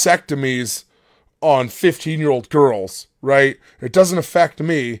covering mastectomies on 15-year-old girls, right? It doesn't affect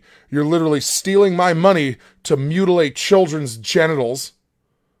me. You're literally stealing my money to mutilate children's genitals,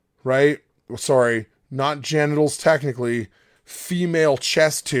 right? Sorry, not genitals technically, female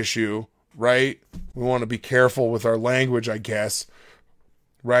chest tissue, right? We want to be careful with our language, I guess,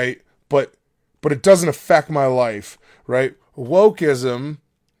 right? But it doesn't affect my life, right? Wokeism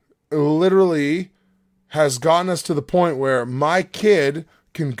literally has gotten us to the point where my kid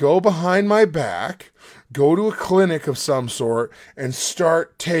can go behind my back, go to a clinic of some sort, and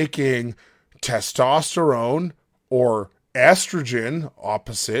start taking testosterone or estrogen,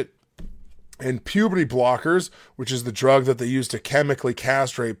 opposite, and puberty blockers, which is the drug that they use to chemically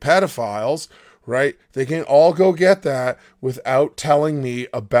castrate pedophiles, right? They can all go get that without telling me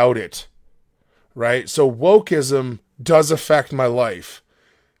about it, right? So wokeism does affect my life.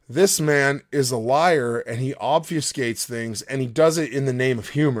 This man is a liar, and he obfuscates things, and he does it in the name of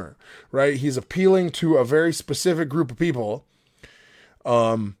humor, right? He's appealing to a very specific group of people,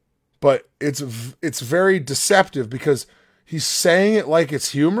 but it's very deceptive because he's saying it like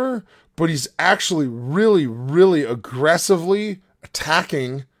it's humor, but he's actually really, really aggressively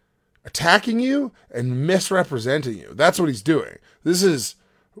attacking you and misrepresenting you. That's what he's doing. This is,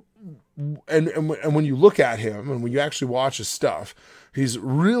 and when you look at him and when you actually watch his stuff, he's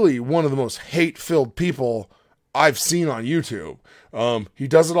really one of the most hate-filled people I've seen on YouTube. He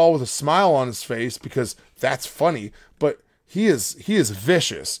does it all with a smile on his face because that's funny, but he is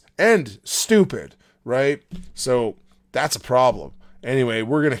vicious and stupid, right? So that's a problem. Anyway,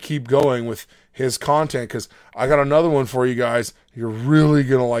 we're going to keep going with his content because I got another one for you guys. You're really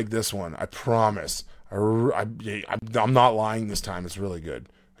going to like this one. I promise. I'm not lying this time. It's really good.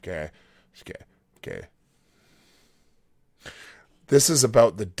 Okay. This is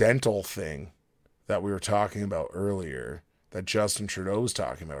about the dental thing that we were talking about earlier, that Justin Trudeau was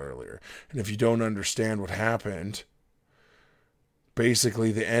talking about earlier. And if you don't understand what happened,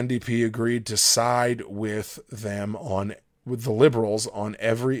 basically the NDP agreed to side with the Liberals on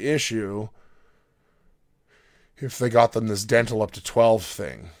every issue if they got them this dental up to 12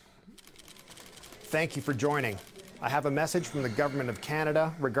 thing. Thank you for joining. I have a message from the Government of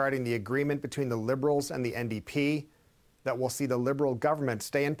Canada regarding the agreement between the Liberals and the NDP that will see the Liberal government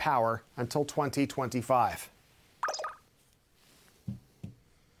stay in power until 2025.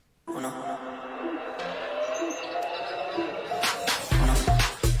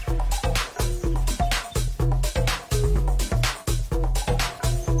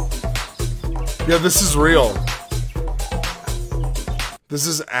 Yeah, this is real. This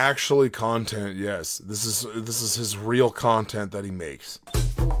is actually content, yes. This is his real content that he makes.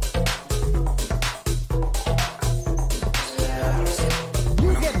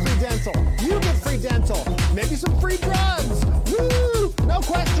 You get free dental. You get free dental. Maybe some free drugs. Woo! No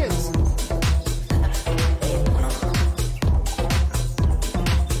questions.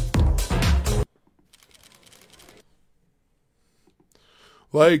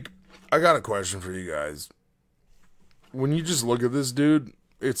 Like, I got a question for you guys. When you just look at this dude,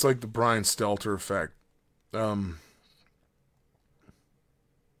 it's like the Brian Stelter effect. Like,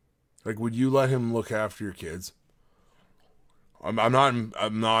 would you let him look after your kids? I'm not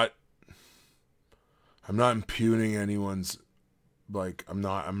impugning anyone's, like, I'm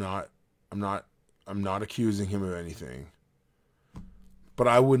not accusing him of anything. But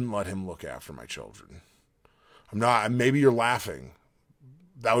I wouldn't let him look after my children. Maybe you're laughing.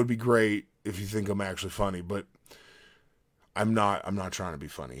 That would be great if you think I'm actually funny, but I'm not trying to be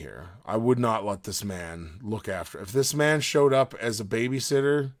funny here. I would not let this man look after. If this man showed up as a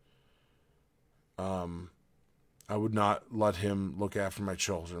babysitter, I would not let him look after my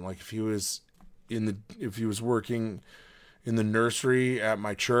children. Like if he was working in the nursery at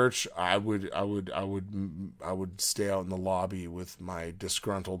my church, I would stay out in the lobby with my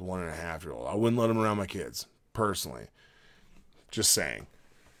disgruntled 1.5-year-old. I wouldn't let him around my kids, personally. Just saying.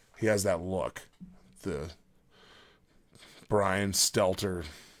 He has that look. The Brian Stelter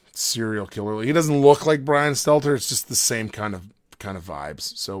serial killer. He doesn't look like Brian Stelter. It's just the same kind of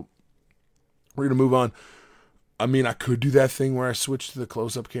vibes. So we're going to move on. I mean, I could do that thing where I switch to the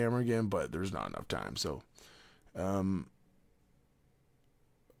close-up camera again, but there's not enough time. So we're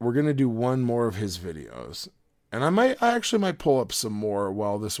going to do one more of his videos. And I actually might pull up some more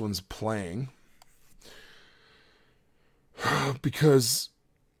while this one's playing. Because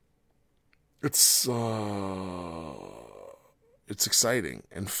it's exciting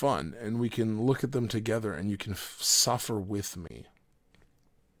and fun, and we can look at them together, and you can suffer with me.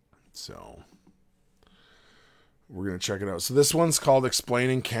 So we're gonna check it out. So this one's called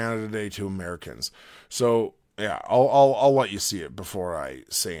 "Explaining Canada Day to Americans." So yeah, I'll let you see it before I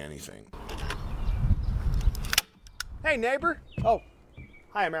say anything. Hey, neighbor. Oh,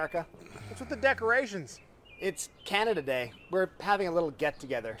 hi, America. What's with the decorations? It's Canada Day. We're having a little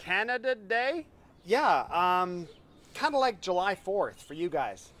get-together. Canada Day? Yeah, kind of like July 4th for you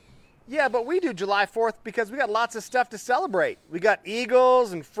guys. Yeah, but we do July 4th because we got lots of stuff to celebrate. We got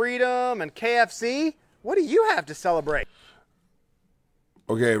Eagles and freedom and KFC. What do you have to celebrate?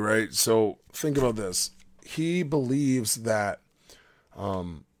 Okay, right. So think about this. He believes that,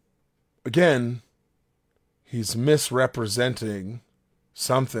 again, he's misrepresenting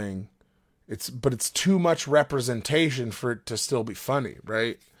something. But it's too much representation for it to still be funny,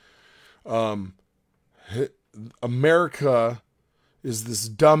 right? America is this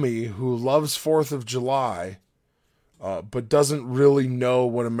dummy who loves 4th of July, but doesn't really know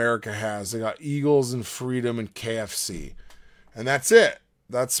what America has. They got Eagles and freedom and KFC. And that's it.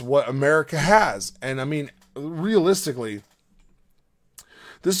 That's what America has. And I mean, realistically,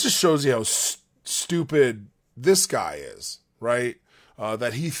 this just shows you how stupid this guy is, right?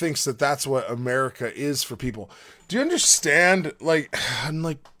 That he thinks that that's what America is for people. Do you understand? Like,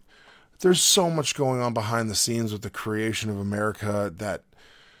 there's so much going on behind the scenes with the creation of America that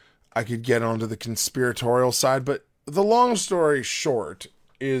I could get onto the conspiratorial side. But the long story short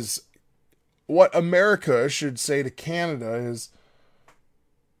is what America should say to Canada is,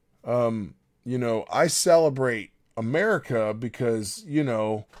 I celebrate America because,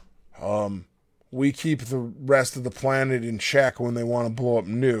 we keep the rest of the planet in check when they want to blow up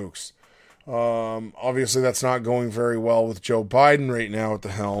nukes. Obviously, that's not going very well with Joe Biden right now at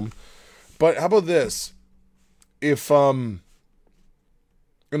the helm. But how about this? If, and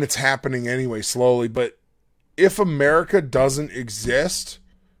it's happening anyway, slowly, but if America doesn't exist,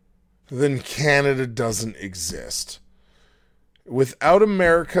 then Canada doesn't exist. Without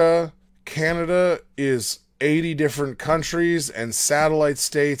America, Canada is 80 different countries and satellite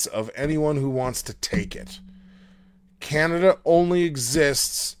states of anyone who wants to take it. Canada only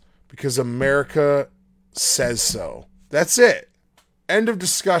exists because America says so. That's it. End of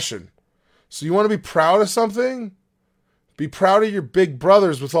discussion. So you want to be proud of something? Be proud of your big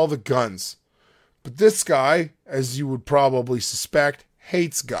brothers with all the guns. But this guy, as you would probably suspect,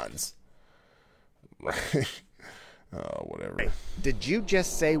 hates guns. Oh, whatever. Did you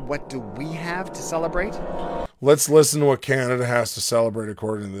just say, what do we have to celebrate? Let's listen to what Canada has to celebrate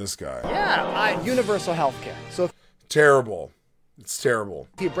according to this guy. Yeah, universal health care. So Terrible. It's terrible.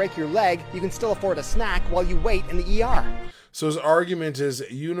 if you break your leg, you can still afford a snack while you wait in the ER. So his argument is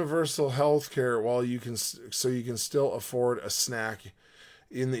universal health care while you can still afford a snack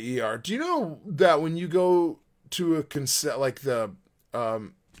in the ER. Do you know that when you go to a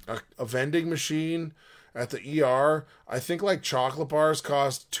vending machine at the ER, I think like chocolate bars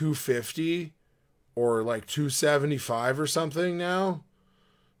cost $2.50 or like $2.75 or something now?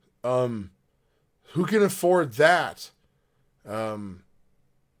 Who can afford that?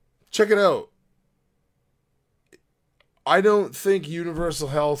 Check it out. I don't think universal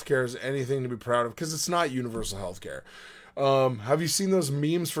health care is anything to be proud of because it's not universal health care. Have you seen those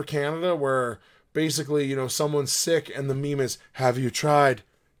memes for Canada where basically, someone's sick and the meme is, have you tried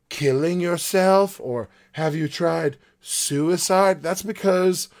killing yourself or have you tried suicide? That's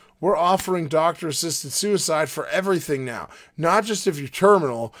because we're offering doctor-assisted suicide for everything now. Not just if you're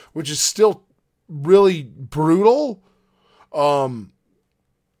terminal, which is still really brutal,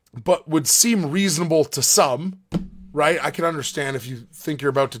 but would seem reasonable to some, right? I can understand if you think you're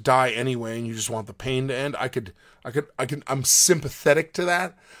about to die anyway and you just want the pain to end. I'm sympathetic to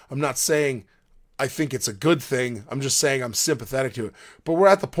that. I'm not saying I think it's a good thing. I'm just saying I'm sympathetic to it. But we're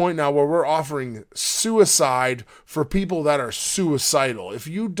at the point now where we're offering suicide for people that are suicidal. If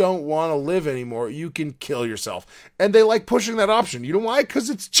you don't want to live anymore, you can kill yourself. And they like pushing that option. You know why? Because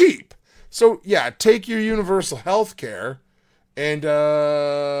it's cheap. So yeah, take your universal health care and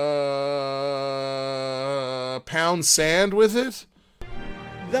pound sand with it.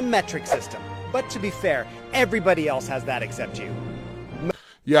 The metric system. But to be fair, everybody else has that except you.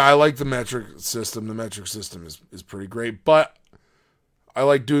 Yeah, I like the metric system. The metric system is pretty great, but I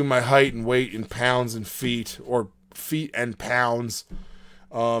like doing my height and weight in pounds and feet, or feet and pounds.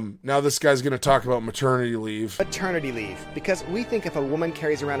 Now this guy's going to talk about maternity leave. Maternity leave. Because we think if a woman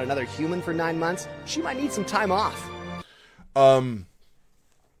carries around another human for 9 months, she might need some time off. What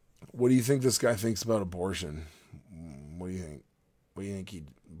do you think this guy thinks about abortion? What do you think? What do you think he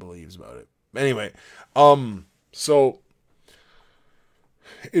believes about it? Anyway, so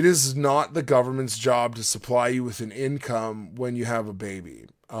it is not the government's job to supply you with an income when you have a baby.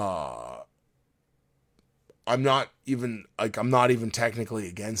 I'm not even technically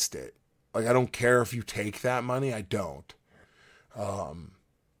against it. Like, I don't care if you take that money. I don't. I'm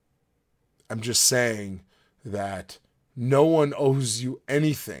just saying that no one owes you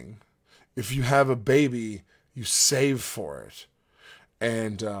anything. If you have a baby, you save for it.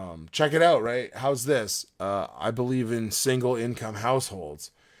 And check it out, right? How's this? I believe in single income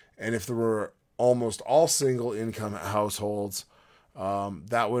households. And if there were almost all single income households,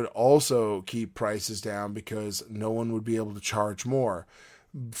 that would also keep prices down because no one would be able to charge more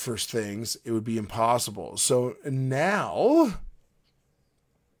for things. It would be impossible. So now,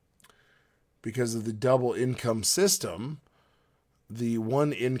 because of the double income system, the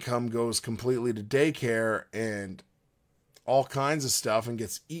one income goes completely to daycare and all kinds of stuff and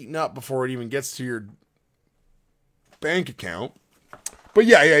gets eaten up before it even gets to your bank account. But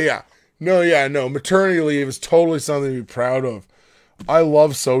yeah. No. Maternity leave is totally something to be proud of. I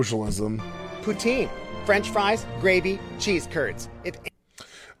love socialism. Poutine, French fries, gravy, cheese curds.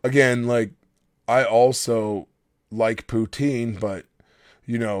 Again, like, I also like poutine, but,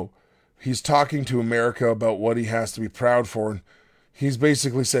 he's talking to America about what he has to be proud for. And he's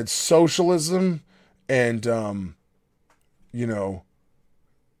basically said socialism and,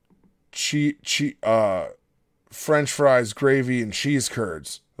 French fries, gravy, and cheese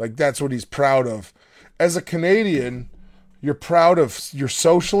curds. Like, that's what he's proud of. As a Canadian, you're proud of your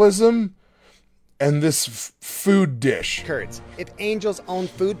socialism and this food dish. Curds. If Angels owned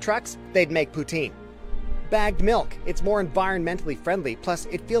food trucks, they'd make poutine. Bagged milk. It's more environmentally friendly, plus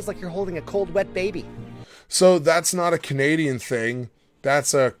it feels like you're holding a cold, wet baby. So that's not a Canadian thing.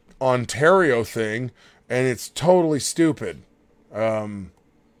 That's a Ontario thing, and it's totally stupid. And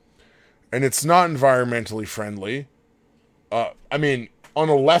it's not environmentally friendly. I mean, on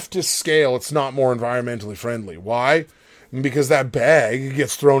a leftist scale, it's not more environmentally friendly. Why? Because that bag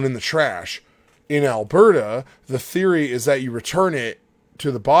gets thrown in the trash. In Alberta, the theory is that you return it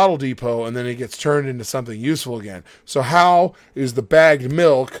to the bottle depot and then it gets turned into something useful again. So how is the bagged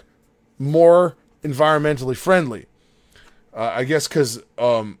milk more environmentally friendly? I guess because,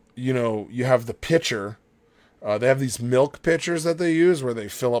 you have the pitcher. They have these milk pitchers that they use where they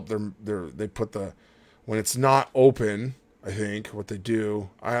fill up they put when it's not open, I think, what they do,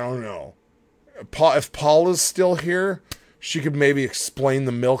 I don't know. If Paula's still here, she could maybe explain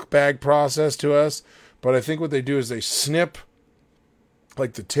the milk bag process to us. But I think what they do is they snip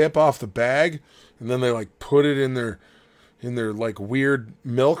like the tip off the bag, and then they like put it in their like weird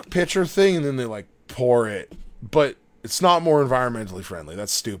milk pitcher thing, and then they like pour it. But it's not more environmentally friendly.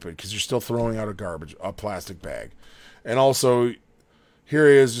 That's stupid because you're still throwing out a plastic bag. And also, here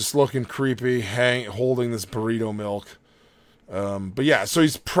he is just looking creepy, holding this burrito milk. But yeah, so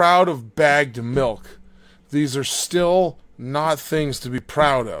he's proud of bagged milk. These are still not things to be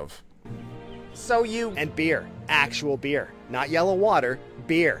proud of. And beer. Actual beer. Not yellow water.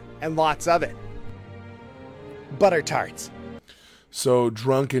 Beer. And lots of it. Butter tarts. So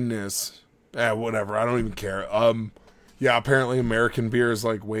drunkenness. Whatever. I don't even care. Yeah, apparently American beer is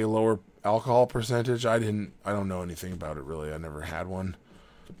like way lower alcohol percentage. I don't know anything about it really. I never had one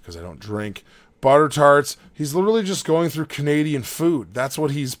because I don't drink. Butter tarts. He's literally just going through Canadian food. That's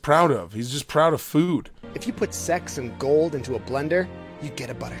what he's proud of. He's just proud of food. If you put sex and gold into a blender, you get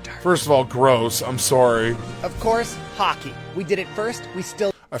a butter tart. First of all, gross. I'm sorry. Of course, hockey. We did it first. We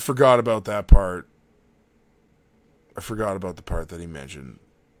still... I forgot about that part. I forgot about the part that he mentioned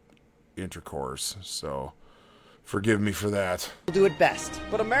intercourse. So forgive me for that. do it best.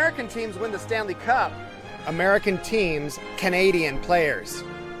 But American teams win the Stanley Cup. American teams, Canadian players.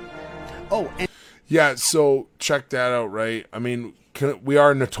 Oh, and... Yeah, so check that out, right? I mean, we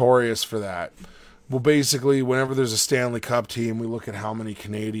are notorious for that. Well, basically, whenever there's a Stanley Cup team, we look at how many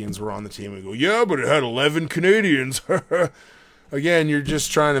Canadians were on the team and go, yeah, but it had 11 Canadians. Again, you're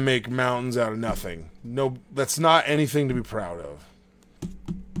just trying to make mountains out of nothing. No, that's not anything to be proud of.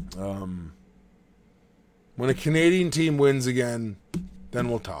 When a Canadian team wins again, then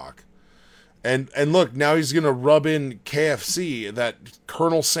we'll talk. And look, now he's going to rub in KFC that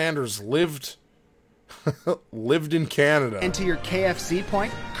Colonel Sanders lived in Canada. And to your KFC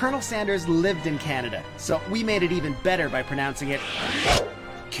point, Colonel Sanders lived in Canada, so we made it even better by pronouncing it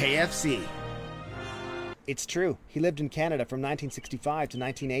KFC. It's true. He lived in Canada from 1965 to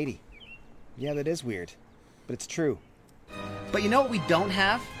 1980. Yeah, that is weird, but it's true. But you know what we don't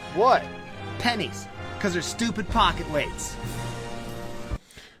have? What? Pennies, because they're stupid pocket weights.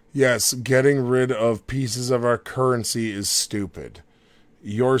 Yes, getting rid of pieces of our currency is stupid.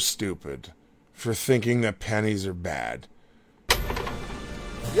 You're stupid for thinking that pennies are bad.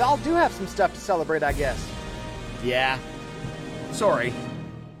 Y'all do have some stuff to celebrate, I guess. Yeah. Sorry.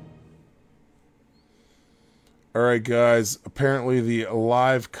 All right, guys. Apparently the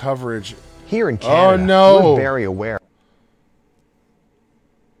live coverage... Here in Canada, we're very aware.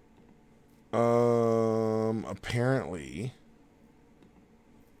 Apparently...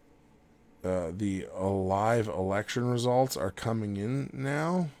 the live election results are coming in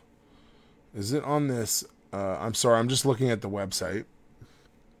now. Is it on this? I'm sorry, I'm just looking at the website.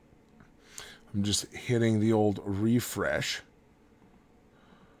 I'm just hitting the old refresh.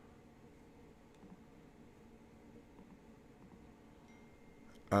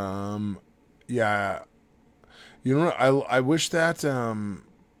 Yeah. You know what? I wish that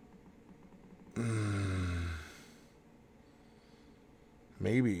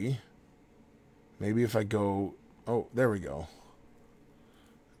maybe if I go... Oh, there we go.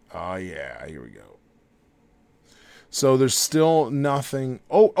 Oh, yeah, here we go. So there's still nothing...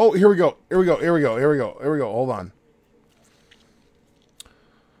 Oh, here we go. Here we go. Hold on.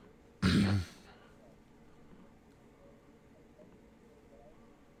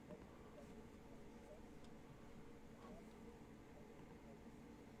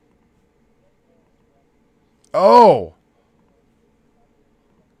 Oh!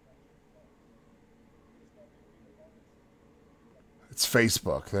 It's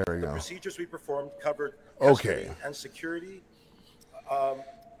Facebook. There we go. The procedures we performed covered custody and security of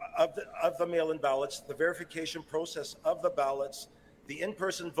the mail-in ballots, the verification process of the ballots, the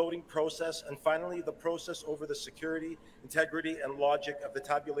in-person voting process, and finally, the process over the security, integrity, and logic of the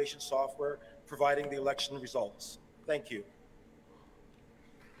tabulation software providing the election results. Thank you.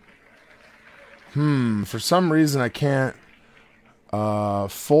 For some reason I can't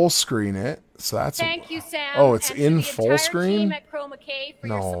full screen it. So that's Thank you, Sam. Oh, it's and in to the full entire screen? Team at Chroma K for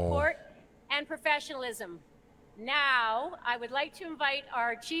your No. support and professionalism. Now, I would like to invite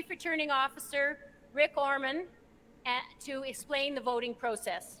our Chief Returning Officer, Rick Orman, to explain the voting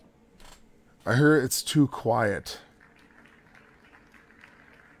process. I hear it's too quiet.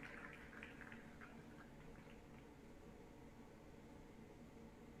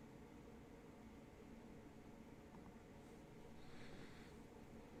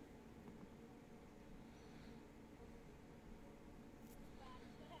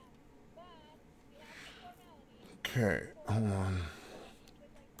 Okay, hold on.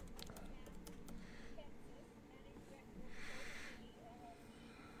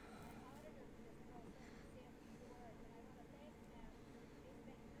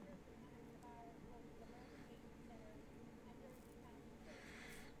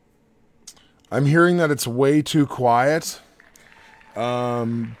 I'm hearing that it's way too quiet,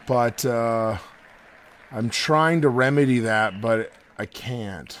 but I'm trying to remedy that, but I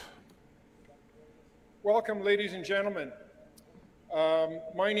can't. Welcome, ladies and gentlemen.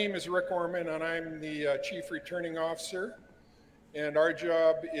 My name is Rick Orman, and I'm the Chief Returning Officer, and our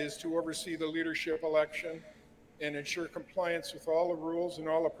job is to oversee the leadership election and ensure compliance with all the rules and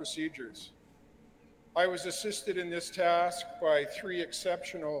all the procedures. I was assisted in this task by 3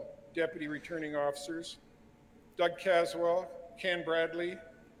 exceptional Deputy Returning Officers, Doug Caswell, Ken Bradley,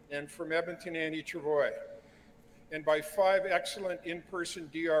 and from Edmonton, Andy Travoy, and by 5 excellent in-person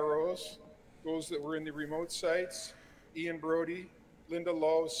DROs, those that were in the remote sites, Ian Brody, Linda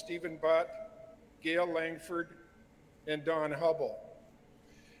Lowe, Stephen Butt, Gail Langford, and Don Hubble.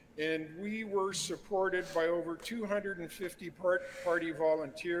 And we were supported by over 250 party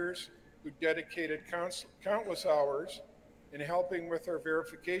volunteers who dedicated countless hours in helping with our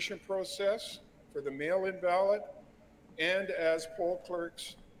verification process for the mail-in ballot and as poll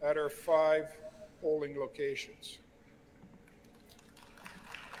clerks at our 5 polling locations.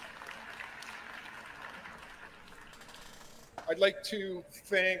 I'd like to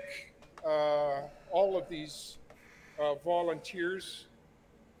thank all of these volunteers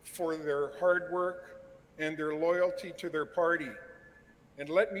for their hard work and their loyalty to their party. And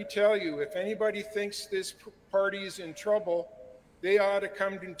let me tell you, if anybody thinks this party is in trouble, they ought to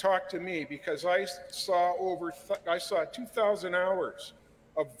come and talk to me, because I saw 2,000 hours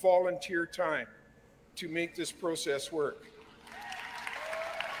of volunteer time to make this process work.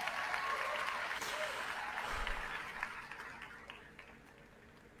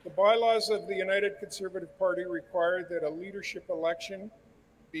 The bylaws of the United Conservative Party require that a leadership election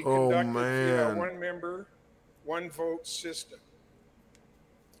be conducted via a one-member, one-vote system.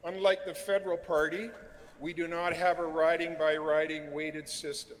 Unlike the federal party, we do not have a riding-by-riding weighted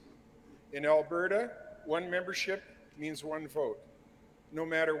system. In Alberta, one membership means one vote, no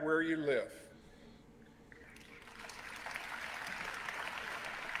matter where you live.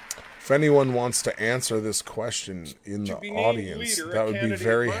 If anyone wants to answer this question in the audience, that would be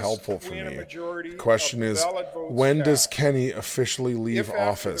very helpful for me. The question is, when does Kenney officially leave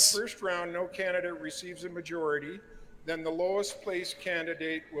office? If after the first round no candidate receives a majority, then the lowest placed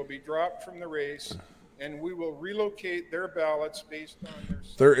candidate will be dropped from the race, and we will relocate their ballots based on their...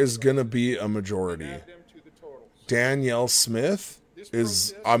 There is going to be a majority. Danielle Smith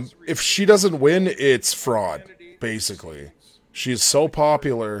is... if she doesn't win, it's fraud, basically. She's so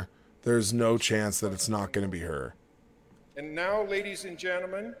popular, there's no chance that it's not going to be her. And now, ladies and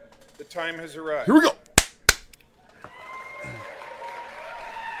gentlemen, the time has arrived. Here we go.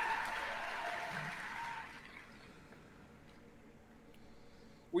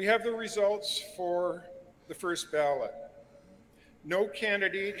 We have the results for the first ballot. No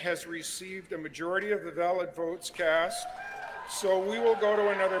candidate has received a majority of the valid votes cast, so we will go to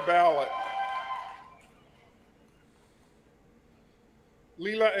another ballot.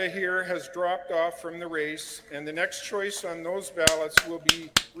 Leela Ahir has dropped off from the race, and the next choice on those ballots will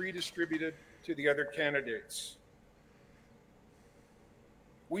be redistributed to the other candidates.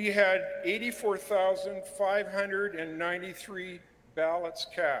 We had 84,593 ballots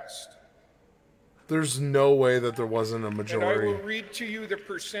cast. There's no way that there wasn't a majority. And I will read to you the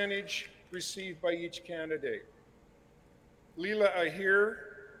percentage received by each candidate. Leela Ahir,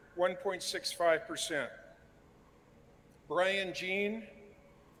 1.65%. Brian Jean,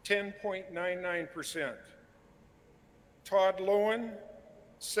 10.99%. Todd Lowen,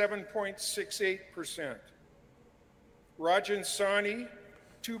 7.68%. Rajan Sani,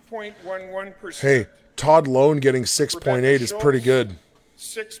 2.11%. Hey, Todd Lone getting 6.8 is pretty good.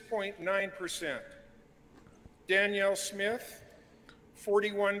 6.9%. Danielle Smith,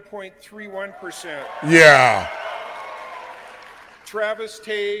 41.31%. Yeah. Travis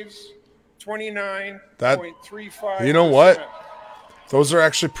Taves, 29.35%. You know what? Those are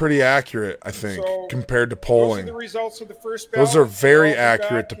actually pretty accurate, I think, compared to polling. Those are the results of the first ballot. Those are very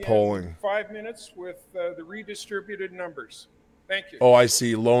accurate to polling. 5 minutes with the redistributed numbers. Thank you. Oh, I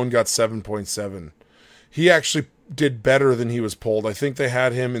see. Lone got 7.7. He actually did better than he was polled. I think they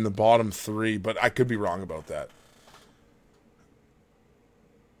had him in the bottom 3, but I could be wrong about that.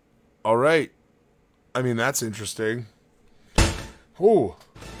 All right. I mean, that's interesting. Oh,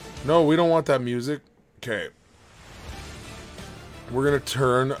 no, we don't want that music. Okay. We're going to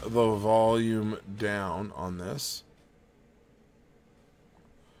turn the volume down on this.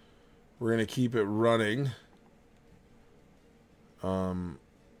 We're going to keep it running. Oh,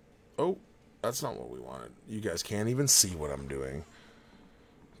 that's not what we wanted. You guys can't even see what I'm doing.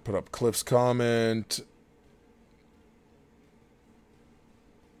 Put up Cliff's comment.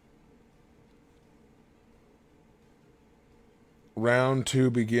 Round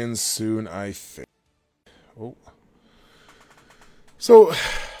 2 begins soon, I think. Oh. So,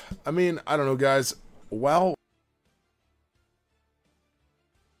 I mean, I don't know, guys. Well,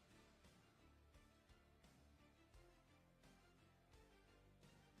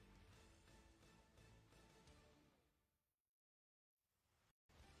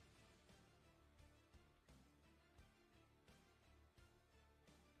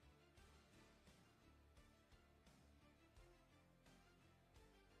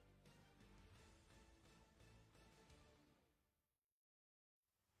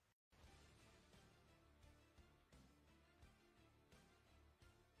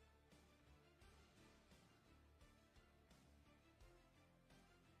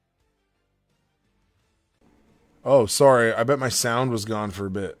 oh, sorry. I bet my sound was gone for a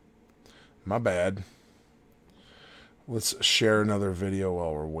bit. My bad. Let's share another video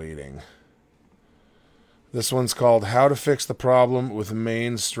while we're waiting. This one's called How to Fix the Problem with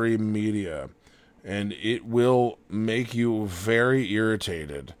Mainstream Media. And it will make you very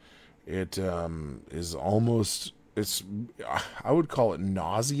irritated. It is almost, I would call it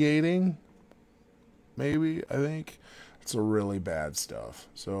nauseating. Maybe, I think. It's a really bad stuff.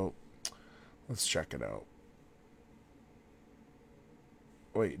 So, let's check it out.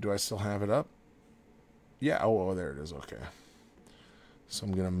 Wait, do I still have it up? Yeah, oh, there it is. Okay. So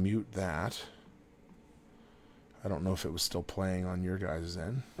I'm going to mute that. I don't know if it was still playing on your guys'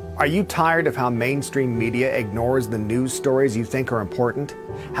 end. Are you tired of how mainstream media ignores the news stories you think are important?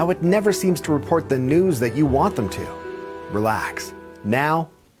 How it never seems to report the news that you want them to? Relax. Now,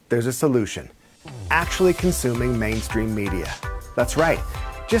 there's a solution. Actually consuming mainstream media. That's right.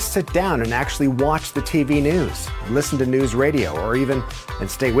 Just sit down and actually watch the TV news, listen to news radio, or even,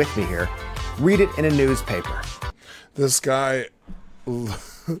 and stay with me here, read it in a newspaper. This guy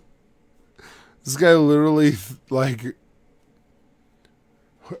literally, like,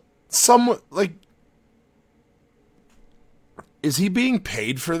 is he being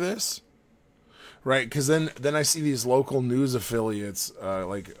paid for this? Right, because then I see these local news affiliates,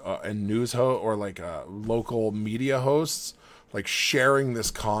 and local media hosts, like, sharing this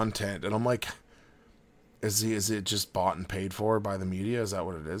content, and I'm like, is it just bought and paid for by the media? Is that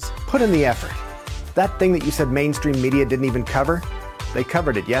what it is? Put in the effort. That thing that you said mainstream media didn't even cover, they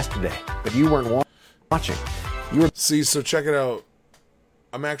covered it yesterday, but you weren't watching. See, so check it out.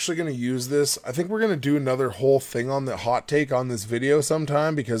 I'm actually going to use this. I think we're going to do another whole thing on the hot take on this video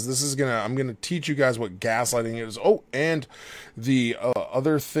sometime, because I'm going to teach you guys what gaslighting is. Oh, and the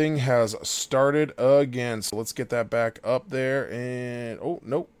other thing has started again. So let's get that back up there. And, oh,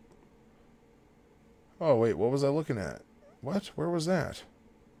 nope. Oh, wait, what was I looking at? What? Where was that?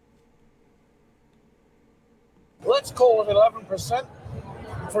 Let's call it 11%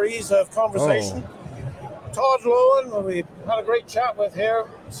 for ease of conversation. Oh. Todd Lowen, we had a great chat with here,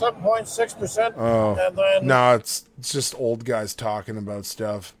 7.6%. Oh, and then no, it's just old guys talking about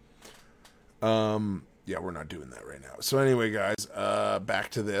stuff. Yeah, we're not doing that right now. So anyway, guys,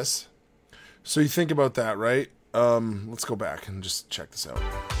 back to this. So you think about that, right? Let's go back and just check this out.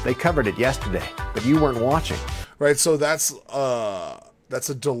 They covered it yesterday, but you weren't watching. Right, so that's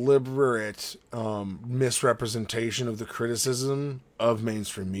a deliberate misrepresentation of the criticism of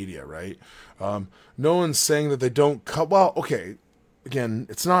mainstream media, right? No one's saying that they don't well, okay, again,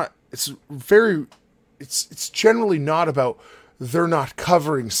 it's generally not about they're not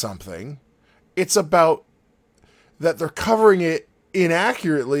covering something. It's about that they're covering it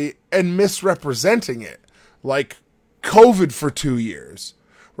inaccurately and misrepresenting it. Like COVID for 2 years,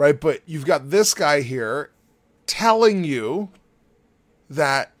 right? But you've got this guy here telling you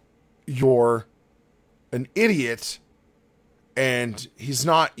that you're an idiot, and he's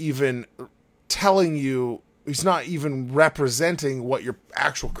not even telling you, he's not even representing what your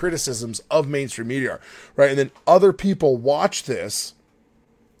actual criticisms of mainstream media are, right? And then other people watch this,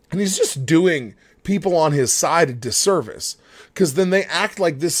 and he's just doing people on his side a disservice, because then they act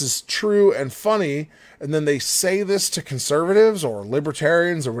like this is true and funny, and then they say this to conservatives or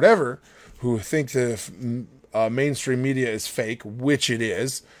libertarians or whatever who think the mainstream media is fake, which it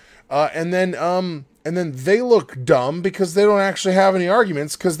is, and then they look dumb because they don't actually have any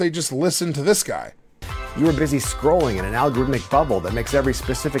arguments because they just listen to this guy. You are busy scrolling in an algorithmic bubble that makes every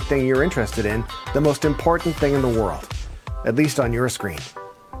specific thing you're interested in the most important thing in the world, at least on your screen.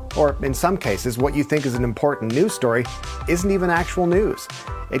 Or in some cases, what you think is an important news story isn't even actual news.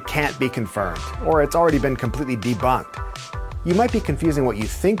 It can't be confirmed, or it's already been completely debunked. You might be confusing what you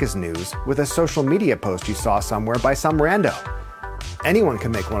think is news with a social media post you saw somewhere by some rando. Anyone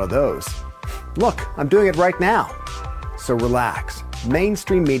can make one of those. Look, I'm doing it right now. So relax.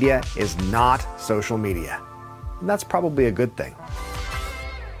 Mainstream media is not social media. And that's probably a good thing.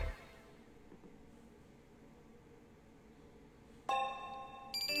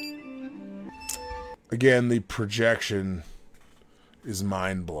 Again, the projection is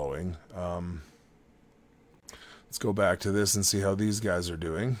mind-blowing. Let's go back to this and see how these guys are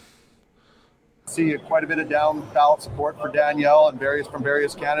doing. See quite a bit of down ballot support for Danielle and from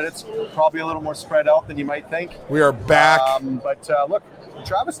various candidates. Probably a little more spread out than you might think. We are back. Look,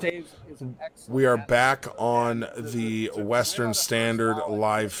 Travis Toews is an excellent. We are back on the Western Standard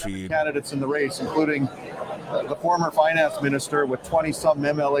live feed. Candidates in the race, including the former finance minister with 20-some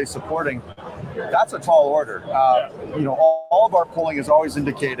MLA supporting. That's a tall order. All of our polling has always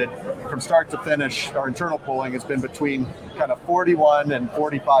indicated from start to finish, our internal polling has been between kind of 41 and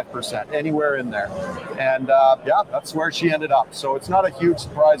 45%, anywhere in there. And that's where she ended up. So it's not a huge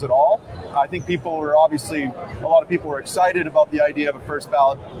surprise at all. I think a lot of people were excited about the idea of a first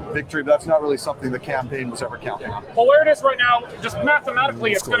ballot victory, but that's not really something the campaign was ever counting on. Well, where it is right now, just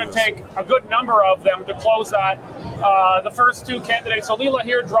mathematically, it's going to take a good number of them to close that. The first two candidates, so Leela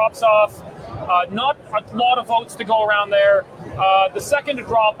here drops off. Not a lot of votes to go around there. The second to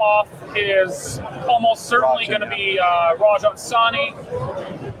drop off is almost certainly going to be Rajan Sani.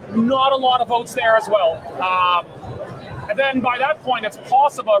 Not a lot of votes there as well. And then by that point, it's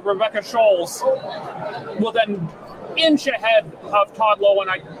possible Rebecca Scholes will then inch ahead of Todd Loewen.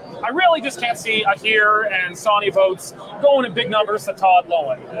 I really just can't see Ahir and Sani votes going in big numbers to Todd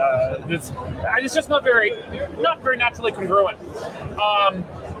Loewen. It's just not very naturally congruent.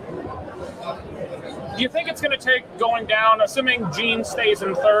 Do you think it's going to take going down, assuming Gene stays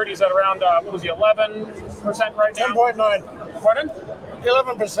in third, he's at around, 11% right now? 10.9. Pardon?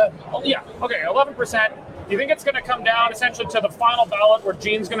 11%. Oh, yeah, okay, 11%. Do you think it's going to come down essentially to the final ballot where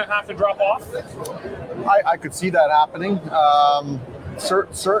Gene's going to have to drop off? I could see that happening.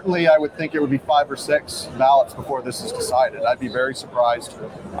 Certainly, I would think it would be 5 or 6 ballots before this is decided. I'd be very surprised.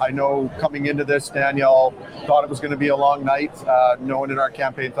 I know coming into this, Danielle thought it was going to be a long night. No one in our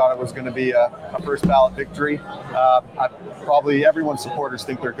campaign thought it was going to be a first ballot victory. Probably everyone's supporters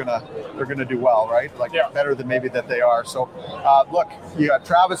think they're gonna do well, right? Better than maybe that they are. So, look, you got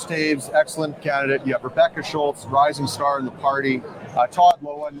Travis Toews, excellent candidate. You have Rebecca Schultz, rising star in the party. Todd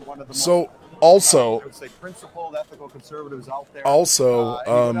Loewen, one of the most. Also, I would say principled, ethical conservatives out there. Also,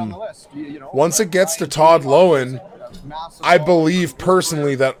 once it gets to Todd Loewen, I believe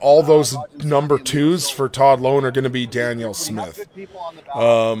personally that all those number 2s for Todd Loewen are going to be Danielle Smith,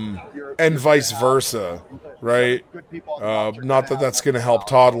 and vice versa, right? Not that that's going to help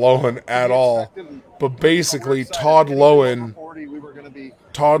Todd Loewen at all, but basically Todd Loewen,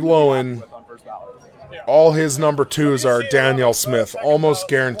 all his number 2s are Danielle Smith, almost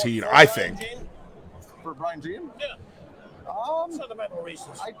guaranteed, I think. For Brian Jean? Yeah. Sentimental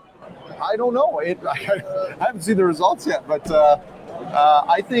reasons. I don't know. I haven't seen the results yet, but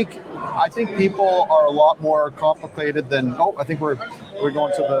I think people are a lot more complicated than. Oh, I think we're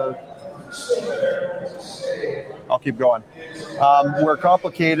going to the. I'll keep going. We're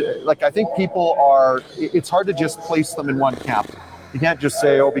complicated. I think people are. It's hard to just place them in one camp. You can't just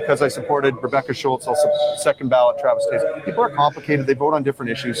say, because I supported Rebecca Schultz, I'll second ballot Travis Toews. People are complicated. They vote on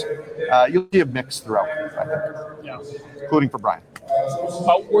different issues. You'll see a mix throughout, I think, including for Brian.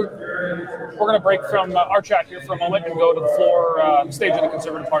 We're going to break from our chat here for a moment and go to the floor stage of the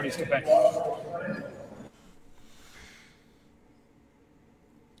Conservative Party's campaign.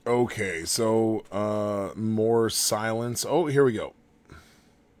 Okay, so more silence. Oh, here we go.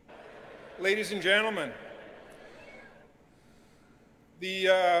 Ladies and gentlemen,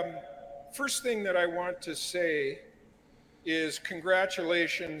 The first thing that I want to say is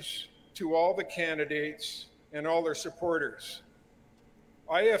congratulations to all the candidates and all their supporters.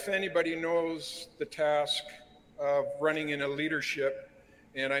 If anybody knows the task of running in a leadership,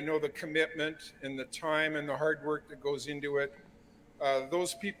 and I know the commitment and the time and the hard work that goes into it,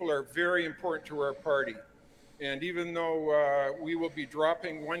 those people are very important to our party. And even though we will be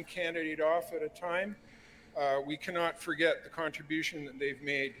dropping one candidate off at a time, we cannot forget the contribution that they've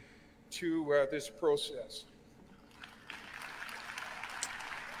made to this process.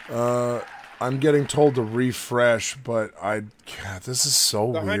 I'm getting told to refresh, but God, this is so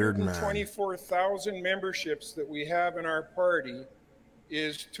weird, man. The 124,000 memberships that we have in our party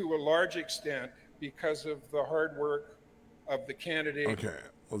is to a large extent because of the hard work of the candidate, Okay,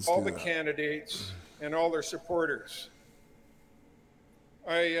 let's all do the that. candidates, and all their supporters.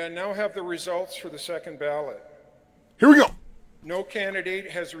 I now have the results for the second ballot. Here we go. No candidate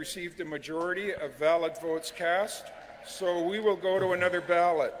has received a majority of valid votes cast, so we will go to another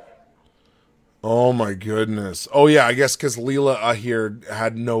ballot. Oh my goodness. Oh yeah, I guess because Leela Ahir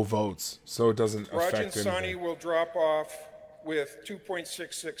had no votes, so it doesn't affect Rajan Sani anything. will drop off with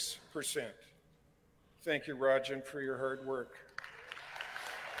 2.66%. Thank you, Rajan, for your hard work.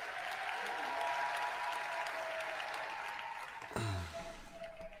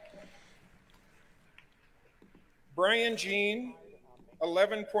 Brian Jean,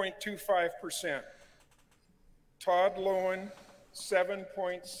 11.25%. Todd Lowen,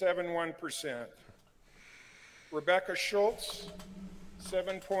 7.71%. Rebecca Schultz,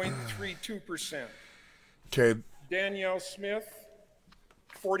 7.32%. Okay, Danielle Smith,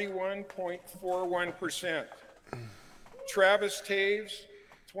 41.41%. Travis Taves,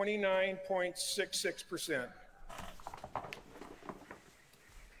 29.66%.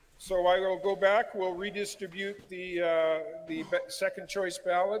 So I will go back. We'll redistribute the second choice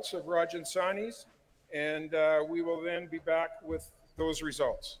ballots of Rajan Sani's, and we will then be back with those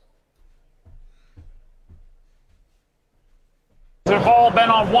results. They've all been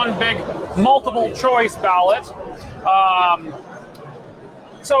on one big multiple choice ballot.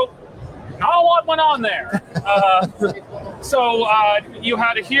 So not a lot went on there. So you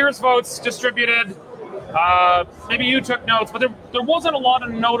had Ahir's votes distributed. Maybe you took notes, but there wasn't a lot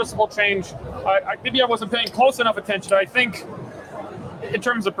of noticeable change. Maybe I wasn't paying close enough attention. I think in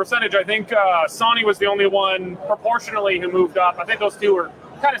terms of percentage, I think Sani was the only one proportionally who moved up. I think those two were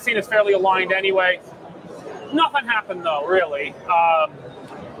kind of seen as fairly aligned anyway. Nothing happened though, really.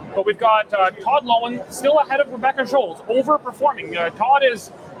 But we've got Todd Lowen still ahead of Rebecca Schultz, overperforming. Todd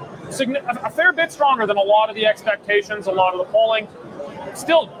is a fair bit stronger than a lot of the expectations, a lot of the polling.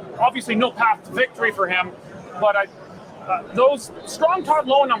 Still, obviously, no path to victory for him, but those strong Todd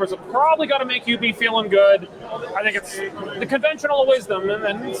Lowen numbers have probably got to make you be feeling good. I think it's the conventional wisdom,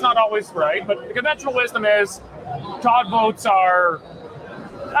 and it's not always right, but the conventional wisdom is Todd votes are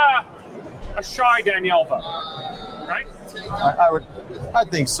a shy Danielle vote, right? I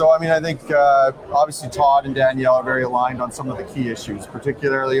think so. I mean, I think obviously Todd and Danielle are very aligned on some of the key issues,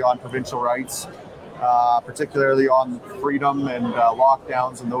 particularly on provincial rights, particularly on freedom and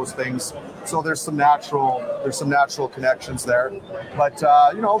lockdowns and those things. So there's some natural connections there. But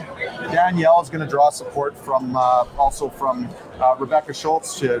Danielle is going to draw support from also from Rebecca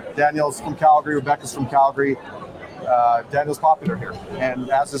Schultz. Danielle's from Calgary, Rebecca's from Calgary. Daniel's popular here,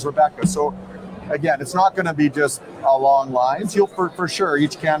 and as is Rebecca. So again, it's not going to be just along lines. You'll for sure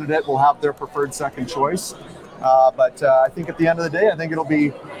each candidate will have their preferred second choice. But I think at the end of the day, I think it'll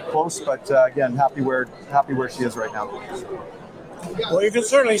be close. But again, happy where she is right now. Well, you can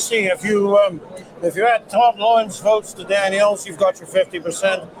certainly see if you add Todd Lowen's votes to Danielle's, you've got your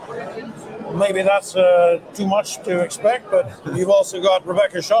 50%. Maybe that's too much to expect, but you've also got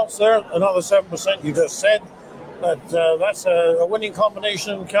Rebecca Schultz there, another 7%. You just said that that's a winning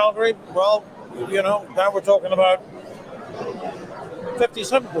combination in Calgary. Well, now we're talking about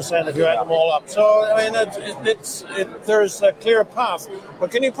 57% if you add them all up. So, I mean, there's a clear path. But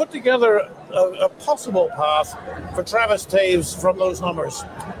can you put together a possible path for Travis Taves from those numbers?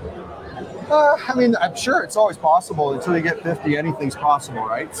 I mean, I'm sure it's always possible. Until you get 50, anything's possible,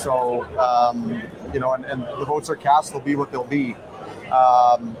 right? So, and the votes are cast, they'll be what they'll be.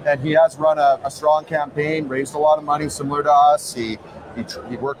 And he has run a strong campaign, raised a lot of money similar to us. He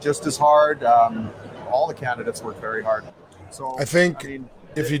worked just as hard. All the candidates worked very hard. So I think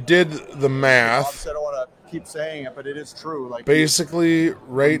if you did the math, obviously I don't want to keep saying it, but it is true. Like basically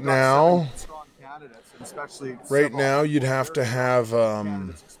right now, strong candidates, and especially right now you'd have to have a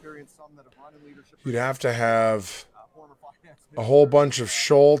whole bunch of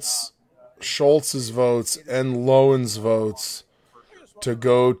Schultz's votes and Lowen's votes to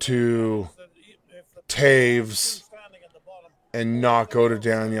go to Taves and not go to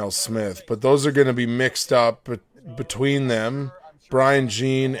Danielle Smith. But those are going to be mixed up between them. Brian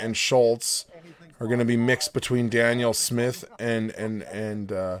Jean and Schultz are going to be mixed between Danielle Smith and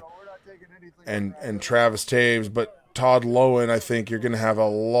Travis Taves. But Todd Loewen, I think you're going to have a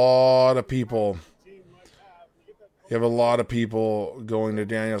lot of people. You have a lot of people going to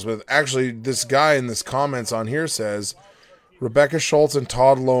Danielle Smith. Actually, this guy in this comments on here says Rebecca Schultz and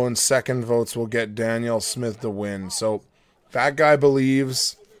Todd Loewen's second votes will get Danielle Smith the win. So that guy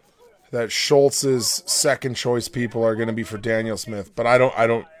believes that Schultz's second choice people are going to be for Danielle Smith, but I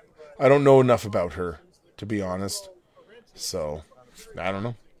don't know enough about her, to be honest. So I don't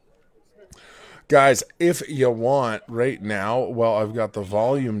know. Guys, if you want right now, while I've got the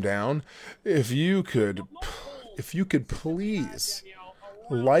volume down, if you could please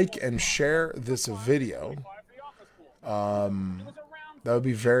like and share this video, that would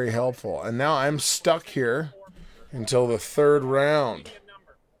be very helpful. And now I'm stuck here until the third round.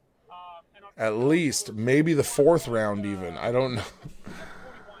 At least, maybe the fourth round even. I don't know.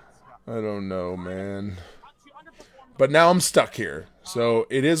 I don't know, man. But now I'm stuck here. So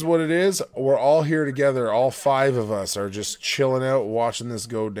it is what it is. We're all here together. All five of us are just chilling out, watching this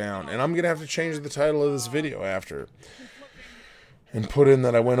go down. And I'm going to have to change the title of this video after. And put in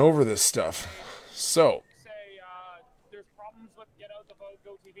that I went over this stuff. So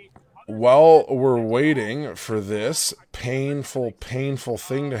while we're waiting for this painful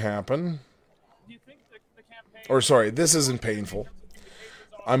thing to happen. Or sorry, this isn't painful.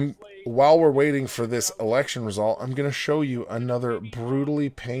 While we're waiting for this election result, I'm going to show you another brutally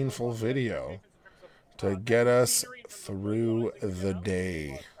painful video to get us through the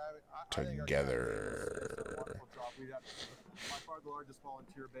day together.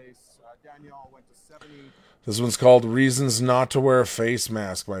 This one's called Reasons Not to Wear a Face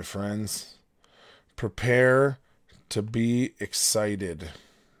Mask, my friends. Prepare to be excited.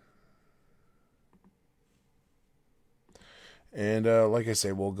 And like I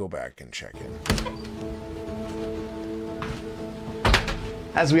say, we'll go back and check in.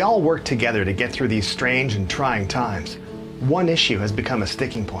 As we all work together to get through these strange and trying times, one issue has become a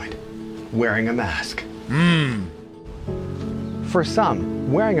sticking point: wearing a mask. For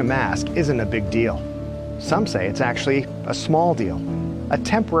some, wearing a mask isn't a big deal. Some say it's actually a small deal, a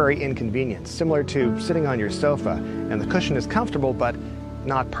temporary inconvenience, similar to sitting on your sofa and the cushion is comfortable but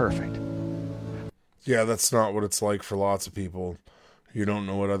not perfect. Yeah, that's not what it's like for lots of people. You don't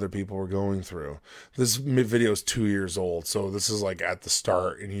know what other people are going through. This video is 2 years old, so this is like at the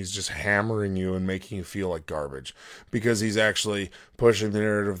start, and he's just hammering you and making you feel like garbage because he's actually pushing the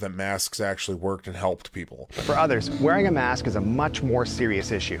narrative that masks actually worked and helped people. For others, wearing a mask is a much more serious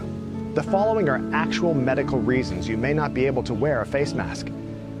issue. The following are actual medical reasons you may not be able to wear a face mask: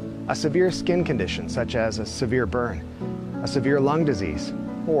 a severe skin condition such as a severe burn, a severe lung disease,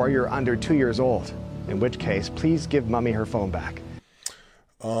 or you're under 2 years old, in which case please give Mummy her phone back.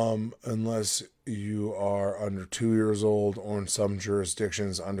 Unless you are under 2 years old, or in some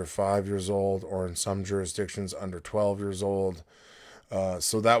jurisdictions under 5 years old, or in some jurisdictions under 12 years old.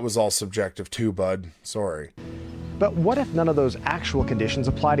 So that was all subjective too, bud. Sorry. But what if none of those actual conditions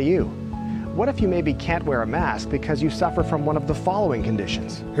apply to you? What if you maybe can't wear a mask because you suffer from one of the following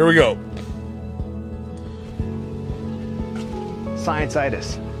conditions? Here we go.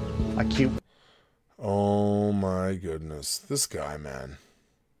 Sinusitis, acute. Oh my goodness. This guy, man.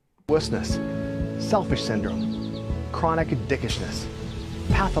 Wussness, selfish syndrome, chronic dickishness,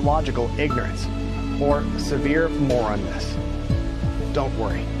 pathological ignorance, or severe moronness. Don't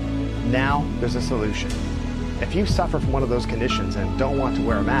worry. Now there's a solution. If you suffer from one of those conditions and don't want to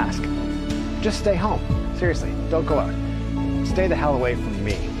wear a mask, just stay home. Seriously, don't go out. Stay the hell away from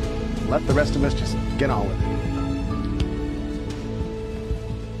me. Let the rest of us just get on with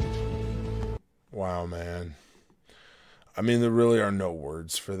it. Wow, man. I mean, there really are no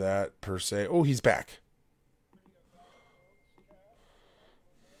words for that, per se. Oh, he's back.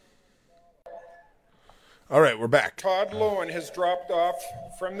 All right, we're back. Todd Loewen has dropped off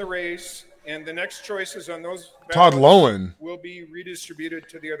from the race, and the next choices on those Todd Loewen will be redistributed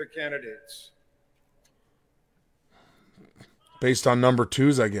to the other candidates. Based on number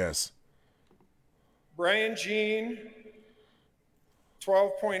twos, I guess. Brian Jean,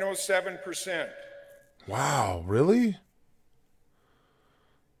 12.07%. Wow, really?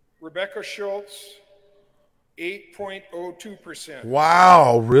 Rebecca Schultz, 8.02%.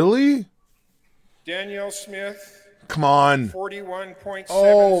 Wow, really? Danielle Smith, come on, 41.70%.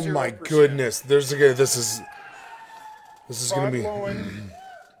 Oh my goodness! This is going to be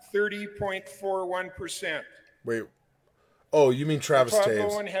 30.41%. Wait, Oh, you mean Travis Todd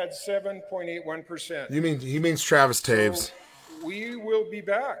Taves? Loewen had 7.81%. He means Travis Taves. So we will be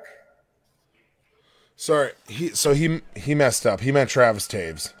back. Sorry, he messed up. He meant Travis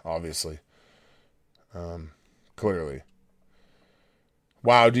Taves, obviously. Clearly.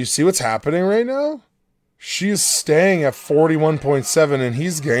 Wow, do you see what's happening right now? She is staying at 41.7 and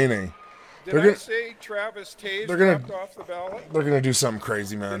he's gaining. Did I say Travis Taves dropped off the ballot? They're gonna do something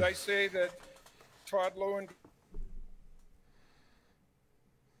crazy, man. Did I say that Todd Loewen?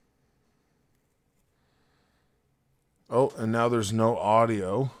 Oh, and now there's no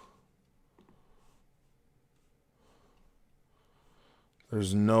audio.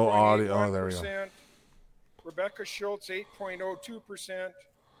 There's no audio. Oh, there we go. Rebecca Schultz, 8.02%.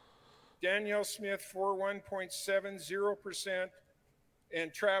 Danielle Smith, 41.70%.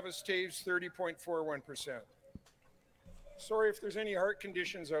 And Travis Taves, 30.41%. Sorry if there's any heart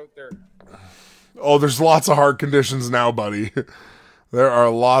conditions out there. Oh, there's lots of heart conditions now, buddy. There are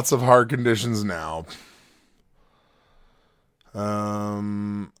lots of heart conditions now.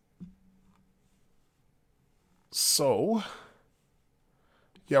 So,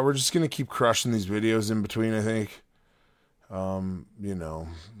 yeah, we're just going to keep crushing these videos in between, I think. You know,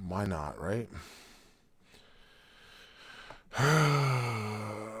 why not, right?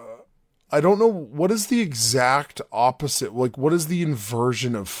 I don't know, what is the exact opposite? Like, what is the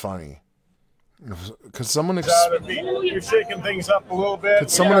inversion of funny? Because someone... You're shaking things up a little bit. Could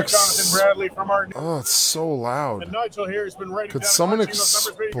someone Jonathan Bradley from our... Oh, it's so loud. And Nigel here has been writing Could down someone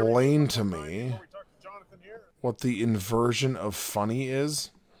explain to me what the inversion of funny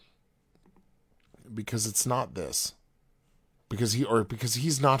is? Because it's not this. Because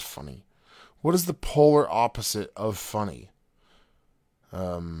he's not funny. What is the polar opposite of funny?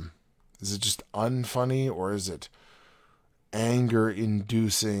 Is it just unfunny, or is it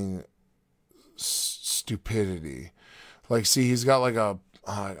anger-inducing stupidity? Like, see, he's got like a...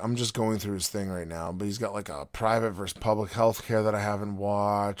 I'm just going through his thing right now, but he's got like a private versus public health care that I haven't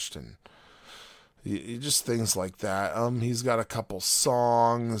watched, and just things like that. He's got a couple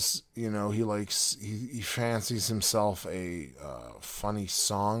songs, you know, he fancies himself a funny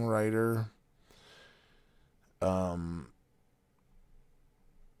songwriter.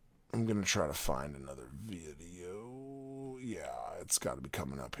 I'm going to try to find another video. Yeah, it's got to be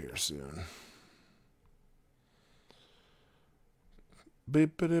coming up here soon.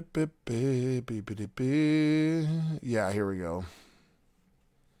 Yeah, here we go.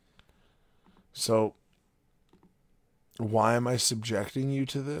 So, why am I subjecting you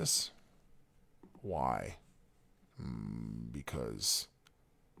to this? Why? Because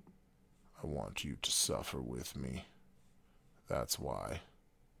I want you to suffer with me. That's why.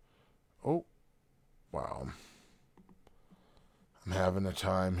 Oh, wow. I'm having a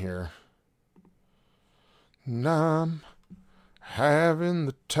time here. And I'm having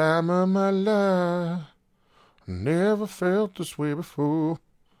the time of my life. Never felt this way before.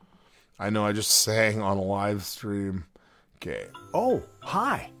 I know I just sang on a live stream. Okay. Oh,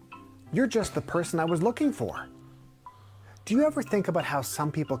 hi. You're just the person I was looking for. Do you ever think about how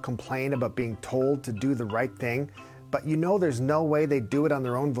some people complain about being told to do the right thing, but you know there's no way they do it on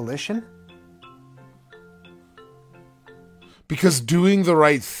their own volition? Because doing the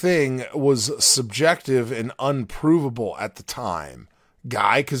right thing was subjective and unprovable at the time,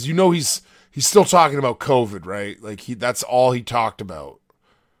 guy. Because you know he's still talking about COVID, right? Like that's all he talked about.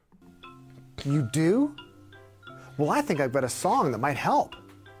 You do? Well, I think I've got a song that might help.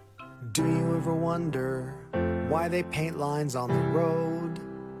 Do you ever wonder why they paint lines on the road?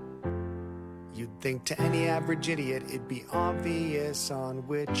 You'd think to any average idiot it'd be obvious on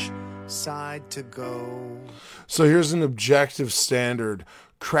which side to go. So here's an objective standard.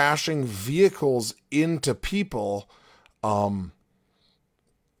 Crashing vehicles into people will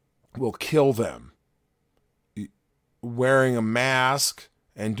kill them. Wearing a mask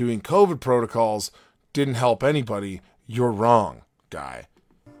and doing COVID protocols didn't help anybody. You're wrong, guy.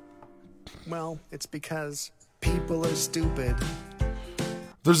 Well, it's because people are stupid.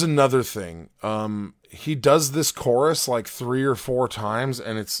 There's another thing. He does this chorus like 3 or 4 times,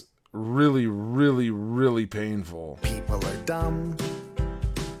 and it's really, really, really painful. People are dumb.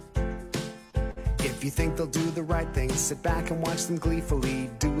 If you think they'll do the right thing, sit back and watch them gleefully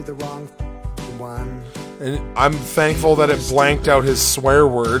do the wrong one. And I'm thankful that it blanked out his swear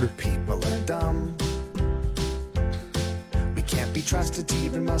word. People are dumb. We can't be trusted to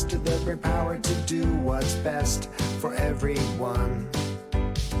even muster the brain power to do what's best for everyone.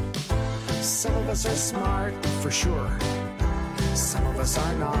 Some of us are smart, for sure. Some of us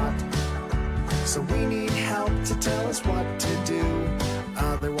are not. So we need help to tell us what to do.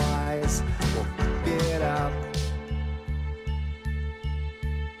 Otherwise, we'll f*** it up.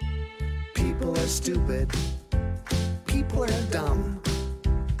 People are stupid. People are dumb.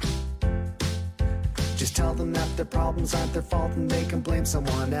 Just tell them that their problems aren't their fault and they can blame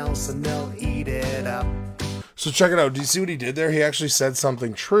someone else and they'll eat it up. So check it out. Do you see what he did there? He actually said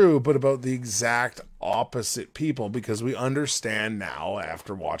something true, but about the exact opposite people, because we understand now,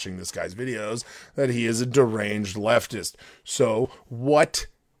 after watching this guy's videos, that he is a deranged leftist. So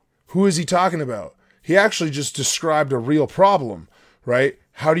who is he talking about? He actually just described a real problem, right?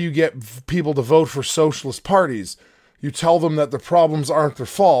 How do you get people to vote for socialist parties? You tell them that the problems aren't their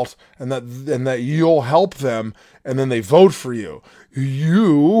fault and that you'll help them, and then they vote for you.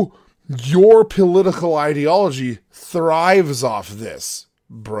 Your political ideology thrives off this,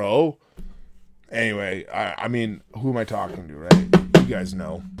 bro. Anyway, I mean, who am I talking to, right? You guys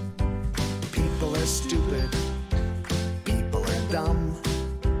know. People are stupid. People are dumb.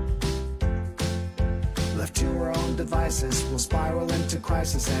 Left to our own devices, we'll spiral into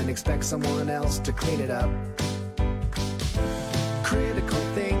crisis and expect someone else to clean it up. Critical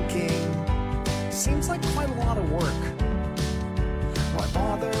thinking seems like quite a lot of work. Why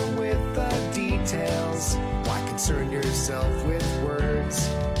bother with the details? Why concern yourself with words?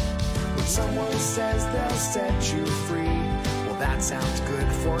 When someone says they'll set you free, well, that sounds good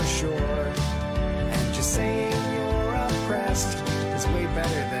for sure. And just saying you're oppressed is way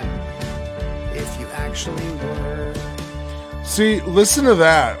better than if you actually were. See, listen to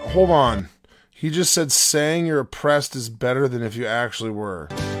that. Hold on. He just said saying you're oppressed is better than if you actually were.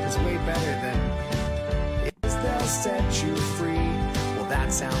 It's way better than if they'll set you free. Well,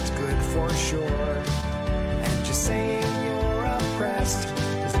 that sounds good for sure. And just saying you're oppressed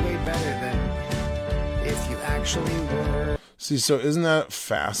is way better than if you actually were. See, so isn't that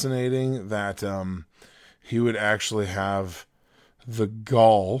fascinating that he would actually have the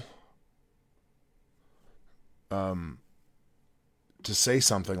gall to say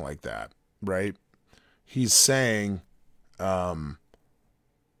something like that, right? He's saying that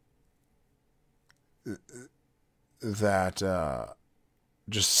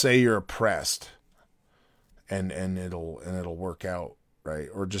just say you're oppressed and it'll work out, right?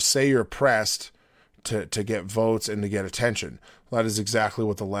 Or just say you're oppressed to get votes and to get attention. That is exactly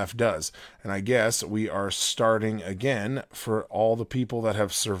what the left does. And I guess we are starting again for all the people that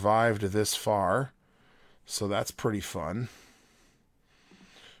have survived this far. So that's pretty fun.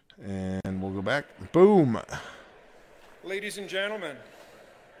 And we'll go back. Boom. Ladies and gentlemen,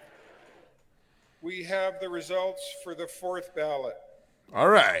 we have the results for the fourth ballot. All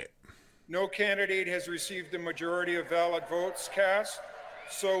right. No candidate has received the majority of valid votes cast,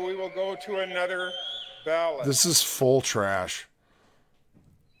 so we will go to another ballot. This is full trash.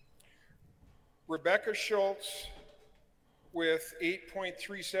 Rebecca Schultz, with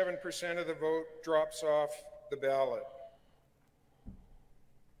 8.37% of the vote, drops off the ballot.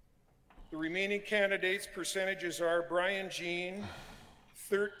 The remaining candidates' percentages are Brian Jean,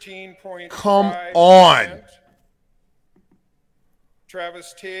 13.5%. Come on.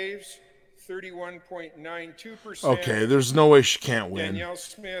 Travis Taves, 31.92%. Okay, there's no way she can't win. Danielle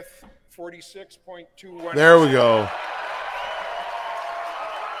Smith, 46.21%. There we go.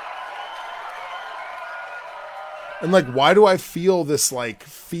 And like, why do I feel this like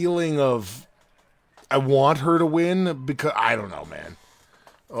feeling of I want her to win? Because I don't know, man.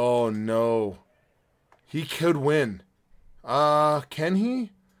 Oh no. He could win. Can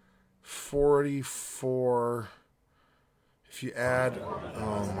he? 44. If you add,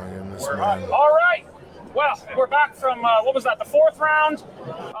 oh my goodness, man. All right. Well, we're back from, what was that, the fourth round?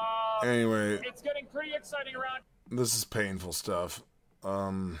 Anyway. It's getting pretty exciting around. This is painful stuff.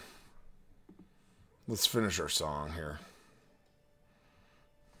 Let's finish our song here.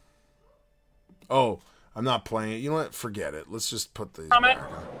 Oh, I'm not playing it. You know what? Forget it. Let's just put the... Comment,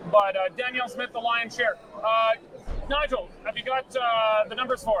 but Danielle Smith, the lion's share. Nigel, have you got the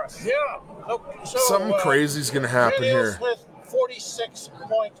numbers for us? Yeah. So, something crazy is going to happen Danielle here. Smith,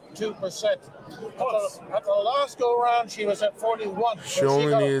 46.2%. At the last go-round, she was at 41. She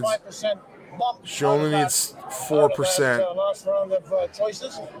only needs... 5% bump. She only needs 4%. Last round of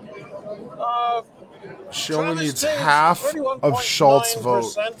choices. She only needs half of Schultz's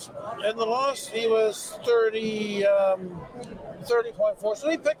vote. In the last, he was 30.4. So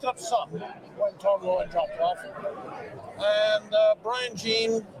he picked up some when Tom Lowen dropped off. And Brian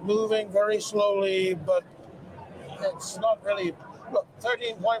Jean moving very slowly, but it's not really. Look,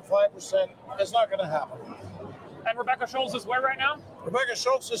 13.5%. It's not going to happen. And Rebecca Schultz is where right now? Rebecca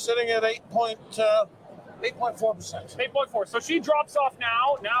Schultz is sitting at 8.4%. 8.4. So she drops off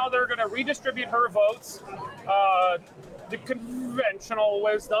now. Now they're going to redistribute her votes. The conventional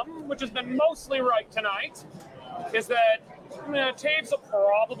wisdom, which has been mostly right tonight, is that Taves will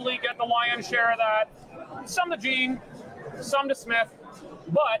probably get the lion's share of that. Some to Jean, some to Smith.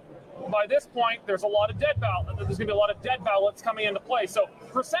 But by this point, there's a lot of dead ballots. There's going to be a lot of dead ballots coming into play. So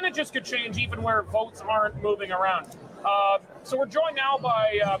percentages could change even where votes aren't moving around. So we're joined now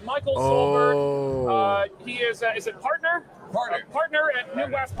by Michael Solberg. He is it partner at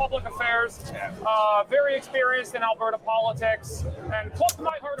New West Public Affairs. Very experienced in Alberta politics and close to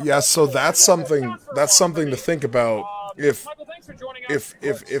my heart. Yeah, so that's something to think about. If a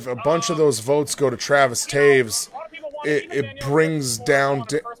bunch of those votes go to Travis Taves, it brings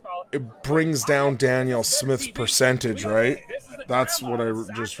down Danielle Smith's percentage, right? That's what I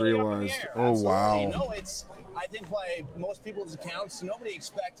just realized. Oh wow. I think by most people's accounts, nobody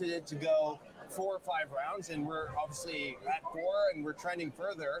expected it to go 4 or 5 rounds, and we're obviously at 4, and we're trending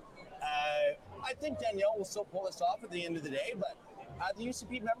further. I think Danielle will still pull this off at the end of the day, but the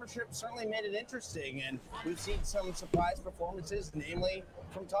UCP membership certainly made it interesting, and we've seen some surprise performances, namely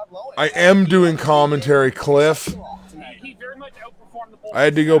from Todd Loewen. I am doing commentary, Cliff. I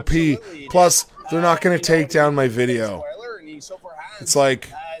had to go pee. Plus, they're not going to take down my video. It's like...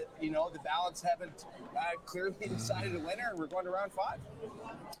 the ballots haven't clearly decided a winner, and we're going to round 5.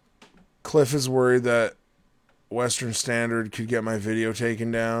 Cliff is worried that Western Standard could get my video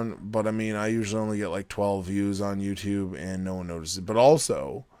taken down, but I mean, I usually only get like 12 views on YouTube, and no one notices it. But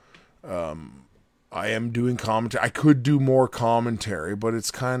also, I am doing commentary. I could do more commentary, but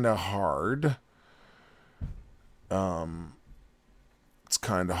it's kind of hard. It's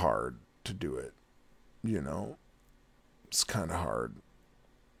kind of hard to do it, It's kind of hard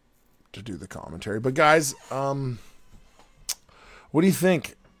to do the commentary. But guys, what do you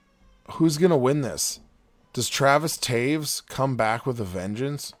think? Who's going to win this? Does Travis Taves come back with a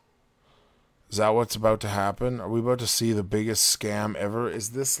vengeance? Is that what's about to happen? Are we about to see the biggest scam ever?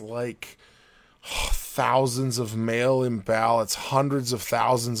 Is this like thousands of mail-in ballots, hundreds of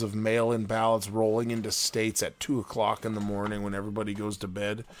thousands of mail-in ballots rolling into states at 2:00 in the morning when everybody goes to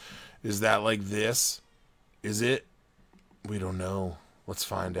bed? Is that like this? Is it? We don't know. Let's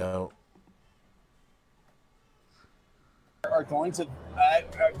find out. Are going to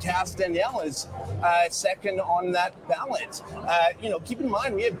cast Danielle as second on that ballot. Keep in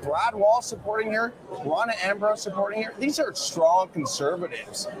mind, we have Brad Wall supporting her, Ronna Ambrose supporting her. These are strong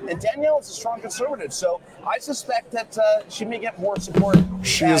conservatives, and Danielle is a strong conservative, so I suspect that she may get more support.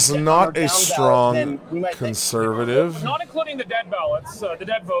 She is not a strong conservative. Not including the dead ballots, the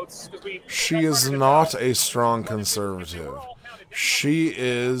dead votes. She is not a strong conservative. She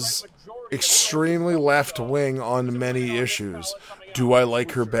is extremely left-wing on many issues. Do I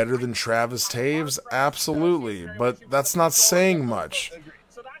like her better than Travis Taves? Absolutely, but that's not saying much.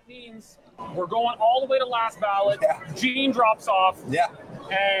 So that means we're going all the way to last ballot. Yeah. Jean drops off. Yeah.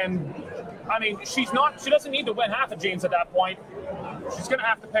 And, I mean, she doesn't need to win half of Jean's at that point. She's going to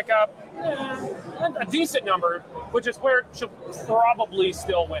have to pick up a decent number, which is where she'll probably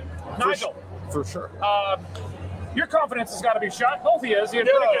still win. Nigel. For sure. Your confidence has got to be shot. Both of you. You're going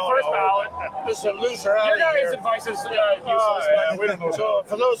to get first ballot. Listen, loser out Your of here. guys' advice is useless. So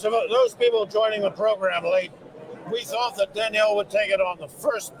for those people joining the program late, we thought that Danielle would take it on the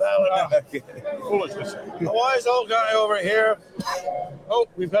first ballot. Foolishness. The wise old guy over here. Oh,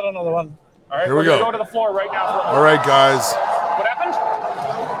 we've got another one. All right, here we go. Go to the floor right now. All right, guys. What happened?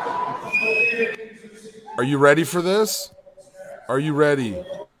 Are you ready for this? Are you ready?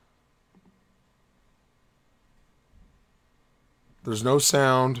 There's no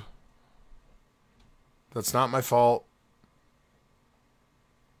sound. That's not my fault.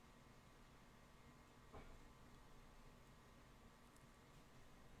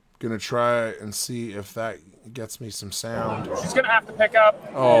 Gonna try and see if that gets me some sound. She's gonna have to pick up.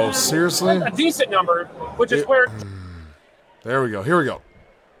 Oh, seriously? A decent number, which is where. There we go. Here we go.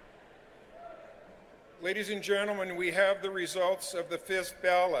 Ladies and gentlemen, we have the results of the 5th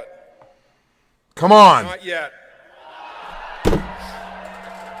ballot. Come on. Not yet.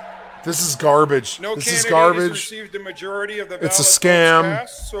 This is garbage. No this is candidate garbage. has received the majority of the It's a ballot scam.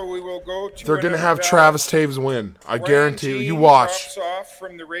 votes cast, so we will go to They're going to another have ballot. Travis Taves win. I Ryan guarantee you. Jean You watch. drops off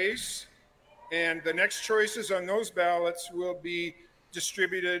from the race, and the next choices on those ballots will be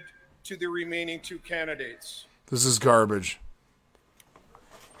distributed to the remaining 2 candidates. This is garbage.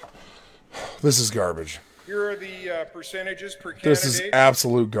 This is garbage. Here are the percentages per candidate. This is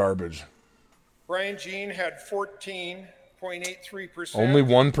absolute garbage. Brian Jean had 14.83%. Only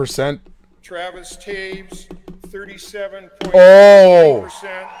 1%. Travis Taves, 37.3%. Oh!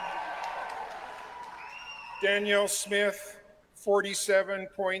 Danielle Smith,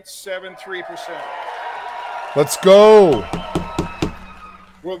 47.73%. Let's go.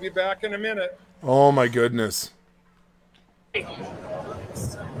 We'll be back in a minute. Oh, my goodness.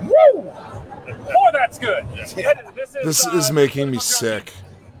 Woo! Boy, that's good. This is making me sick.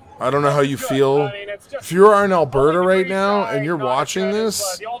 I don't know how you feel. If you are in Alberta right now and you're watching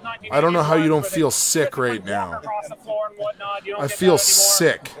this, I don't know how you don't feel sick right now. I feel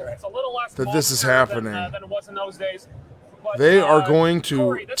sick that this is happening. They are going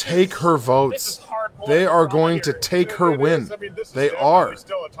to take her votes. They are going to take her win. They are.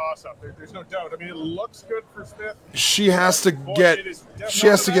 Still a toss-up. There's no doubt. I mean, it looks good for Smith. She has to get.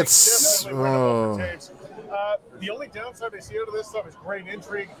 The only downside I see out of this stuff is great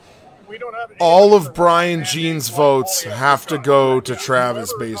intrigue. We don't have all of Brian Jean's votes have to go to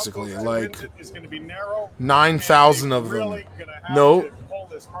Travis, basically. Like 9,000 of them. No.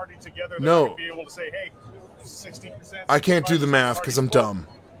 I can't do the math because I'm dumb.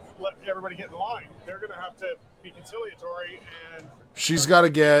 Let everybody get in line. They're going to have to be conciliatory and. She's got to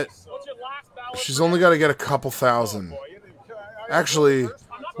get. She's only got to get a couple thousand. Actually,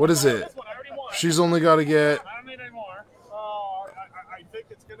 what is it? She's only got to get.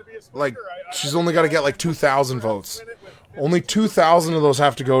 Like, she's only got to get like 2,000 votes. Only 2,000 of those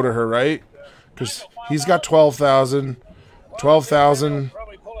have to go to her, right? Because he's got 12,000. 12,000.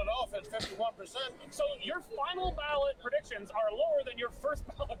 So your final ballot predictions are lower than your first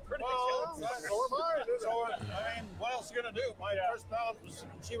ballot predictions. Well, so am I. I mean, what else are you going to do? My first ballot was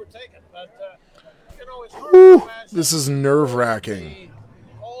she would take it. But, you know, it's hard to imagine This is nerve-wracking.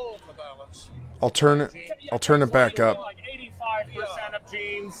 all of the ballots. I'll turn it back up. Like 85% of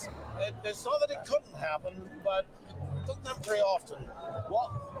Jean's. It's not that it couldn't happen, but it doesn't happen very often.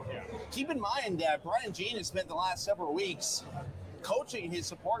 Well, keep in mind that Brian Jean has spent the last several weeks coaching his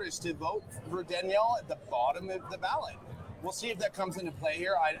supporters to vote for Danielle at the bottom of the ballot. We'll see if that comes into play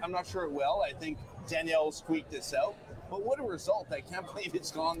here. I'm not sure it will. I think Danielle will squeak this out. But what a result. I can't believe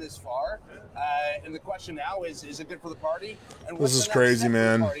it's gone this far. And the question now is it good for the party? And This is crazy,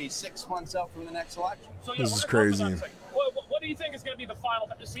 man. Party 6 months out from the next election? So, This is crazy. What do you think is going to be the final?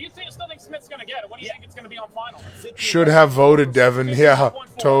 So you still think Smith's going to get it? What do you think it's going to be on final? Should have voted Devin. Yeah,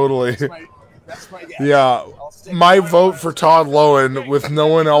 totally. Yeah, my vote for Todd Lowen with no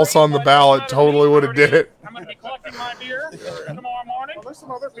one else on the ballot totally would have did it. I'm going to be collecting my beer tomorrow morning. Well, there's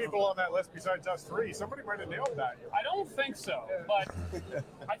some other people on that list besides us three. Somebody might have nailed that. I don't think so, but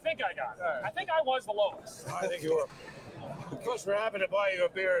I think I got it. I think I was the lowest. I think you were. Of course, we're happy to buy you a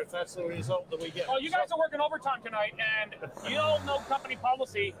beer if that's the result that we get. Well, you guys are working overtime tonight, and you all know company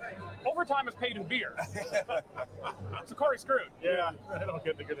policy. Overtime is paid in beer. So Corey's screwed. Yeah, I don't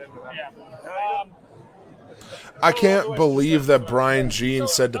get to get into that. Yeah. I can't believe that Brian Jean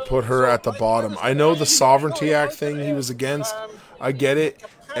said to put her at the bottom. I know the Sovereignty Act thing he was against. I get it.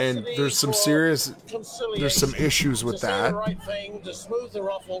 And there's some issues with to say that. the right thing, to smooth the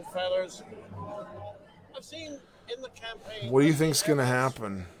ruffled feathers. I've seen in the campaign. What do you think's going to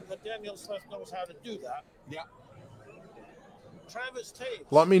happen? That Danielle Smith knows how to do that. Yeah. Travis Tate.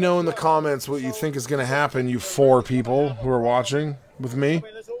 Let me know in the comments what you think is going to happen, you 4 people who are watching with me. I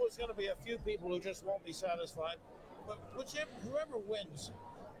mean, there's always going to be a few people who just won't be satisfied. But whoever wins,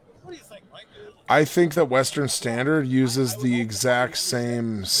 what do you think, Mike? I think that Western Standard uses the exact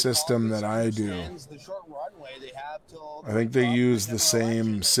same system that I do. I think they use the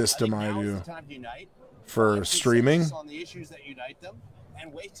same system I do for streaming. On the issues that unite them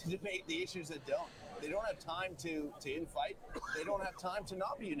and wait to debate the issues that don't. They don't have time to infight. They don't have time to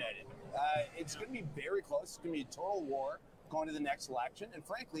not be united. It's going to be very close. It's going to be a total war going to the next election. And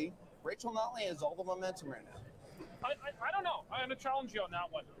frankly, Rachel Notley has all the momentum right now. I don't know. I'm going to challenge you on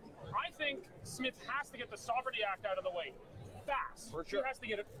that one. I think Smith has to get the Sovereignty Act out of the way fast. For sure. She has to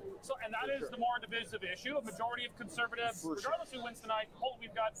get it. So, and that is the more divisive issue. A majority of conservatives, regardless who wins tonight,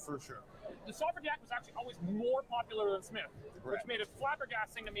 we've got. For sure. The Sovereignty Act was actually always more popular than Smith, which made it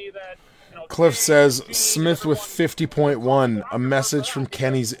flabbergasting to me that. Cliff says Smith with 50.1, a message from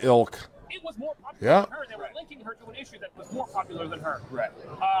Kenny's ilk. It was more popular than her. They were linking her to an issue that was more popular than her. Right.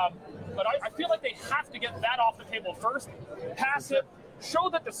 But I feel like they have to get that off the table first. Pass it. Show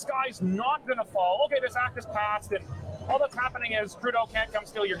that the sky's not going to fall. Okay, this act is passed, and all that's happening is Trudeau can't come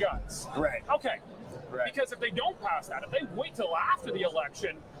steal your guns. Right. Okay. Right. Because if they don't pass that, if they wait till after the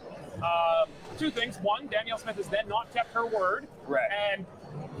election, 2 things. One, Danielle Smith has then not kept her word. Right. And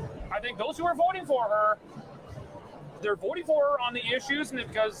I think those who are voting for her, they're voting for her on the issues and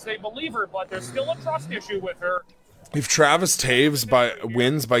because they believe her, but there's still a trust issue with her. If Travis Taves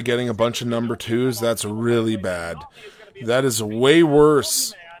wins by getting a bunch of number 2s, that's really bad. That is way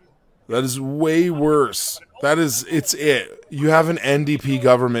worse. That is way worse. It's it. You have an NDP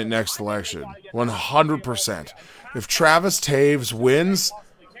government next election. 100%. If Travis Taves wins,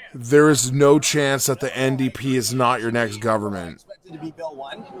 There is no chance that the NDP is not your next government. Expected to be Bill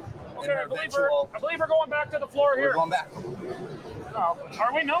 1. Okay, I believe we're going back to the floor here. We're going back. Are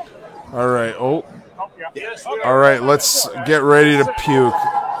we? No? All right. Oh. Oh, yeah. Yes, All right. Let's get ready to puke.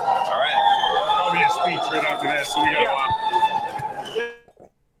 All right. There'll be a speech right after this. So we got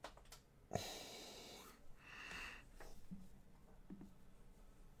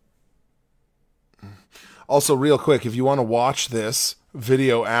Also, real quick, if you want to watch this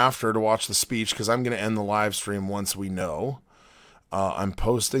video after to watch the speech, because I'm going to end the live stream once we know, I'm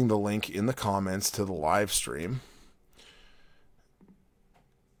posting the link in the comments to the live stream.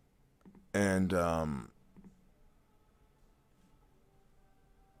 And so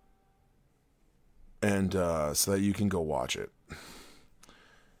that you can go watch it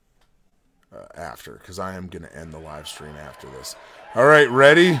after, because I am going to end the live stream after this. All right,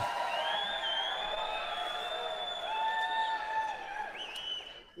 ready?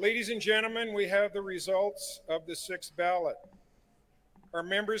 Ladies and gentlemen, we have the results of the 6th ballot. Our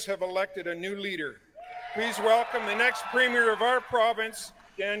members have elected a new leader. Please welcome the next premier of our province,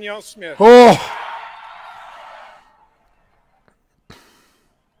 Danielle Smith. Oh!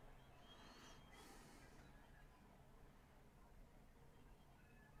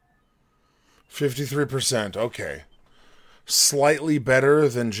 %53%. Okay. Slightly better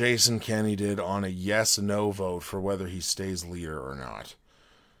than Jason Kenney did on a yes-no vote for whether he stays leader or not.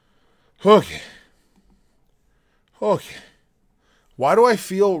 Okay. Why do I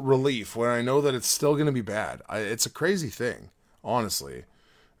feel relief when I know that it's still going to be bad? It's a crazy thing, honestly.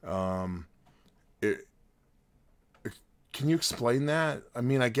 Can you explain that? I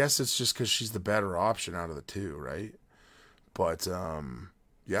mean, I guess it's just because she's the better option out of the two, right? But,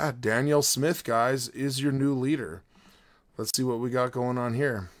 yeah, Danielle Smith, guys, is your new leader. Let's see what we got going on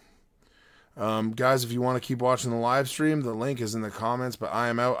here. Guys, if you want to keep watching the live stream, the link is in the comments, but I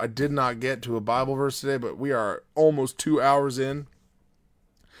am out. I did not get to a Bible verse today, but we are almost 2 hours in.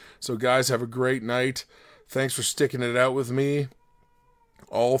 So, guys, have a great night. Thanks for sticking it out with me.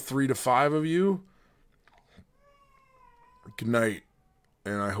 All 3 to 5 of you. Good night.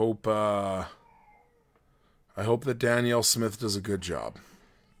 And I hope that Danielle Smith does a good job.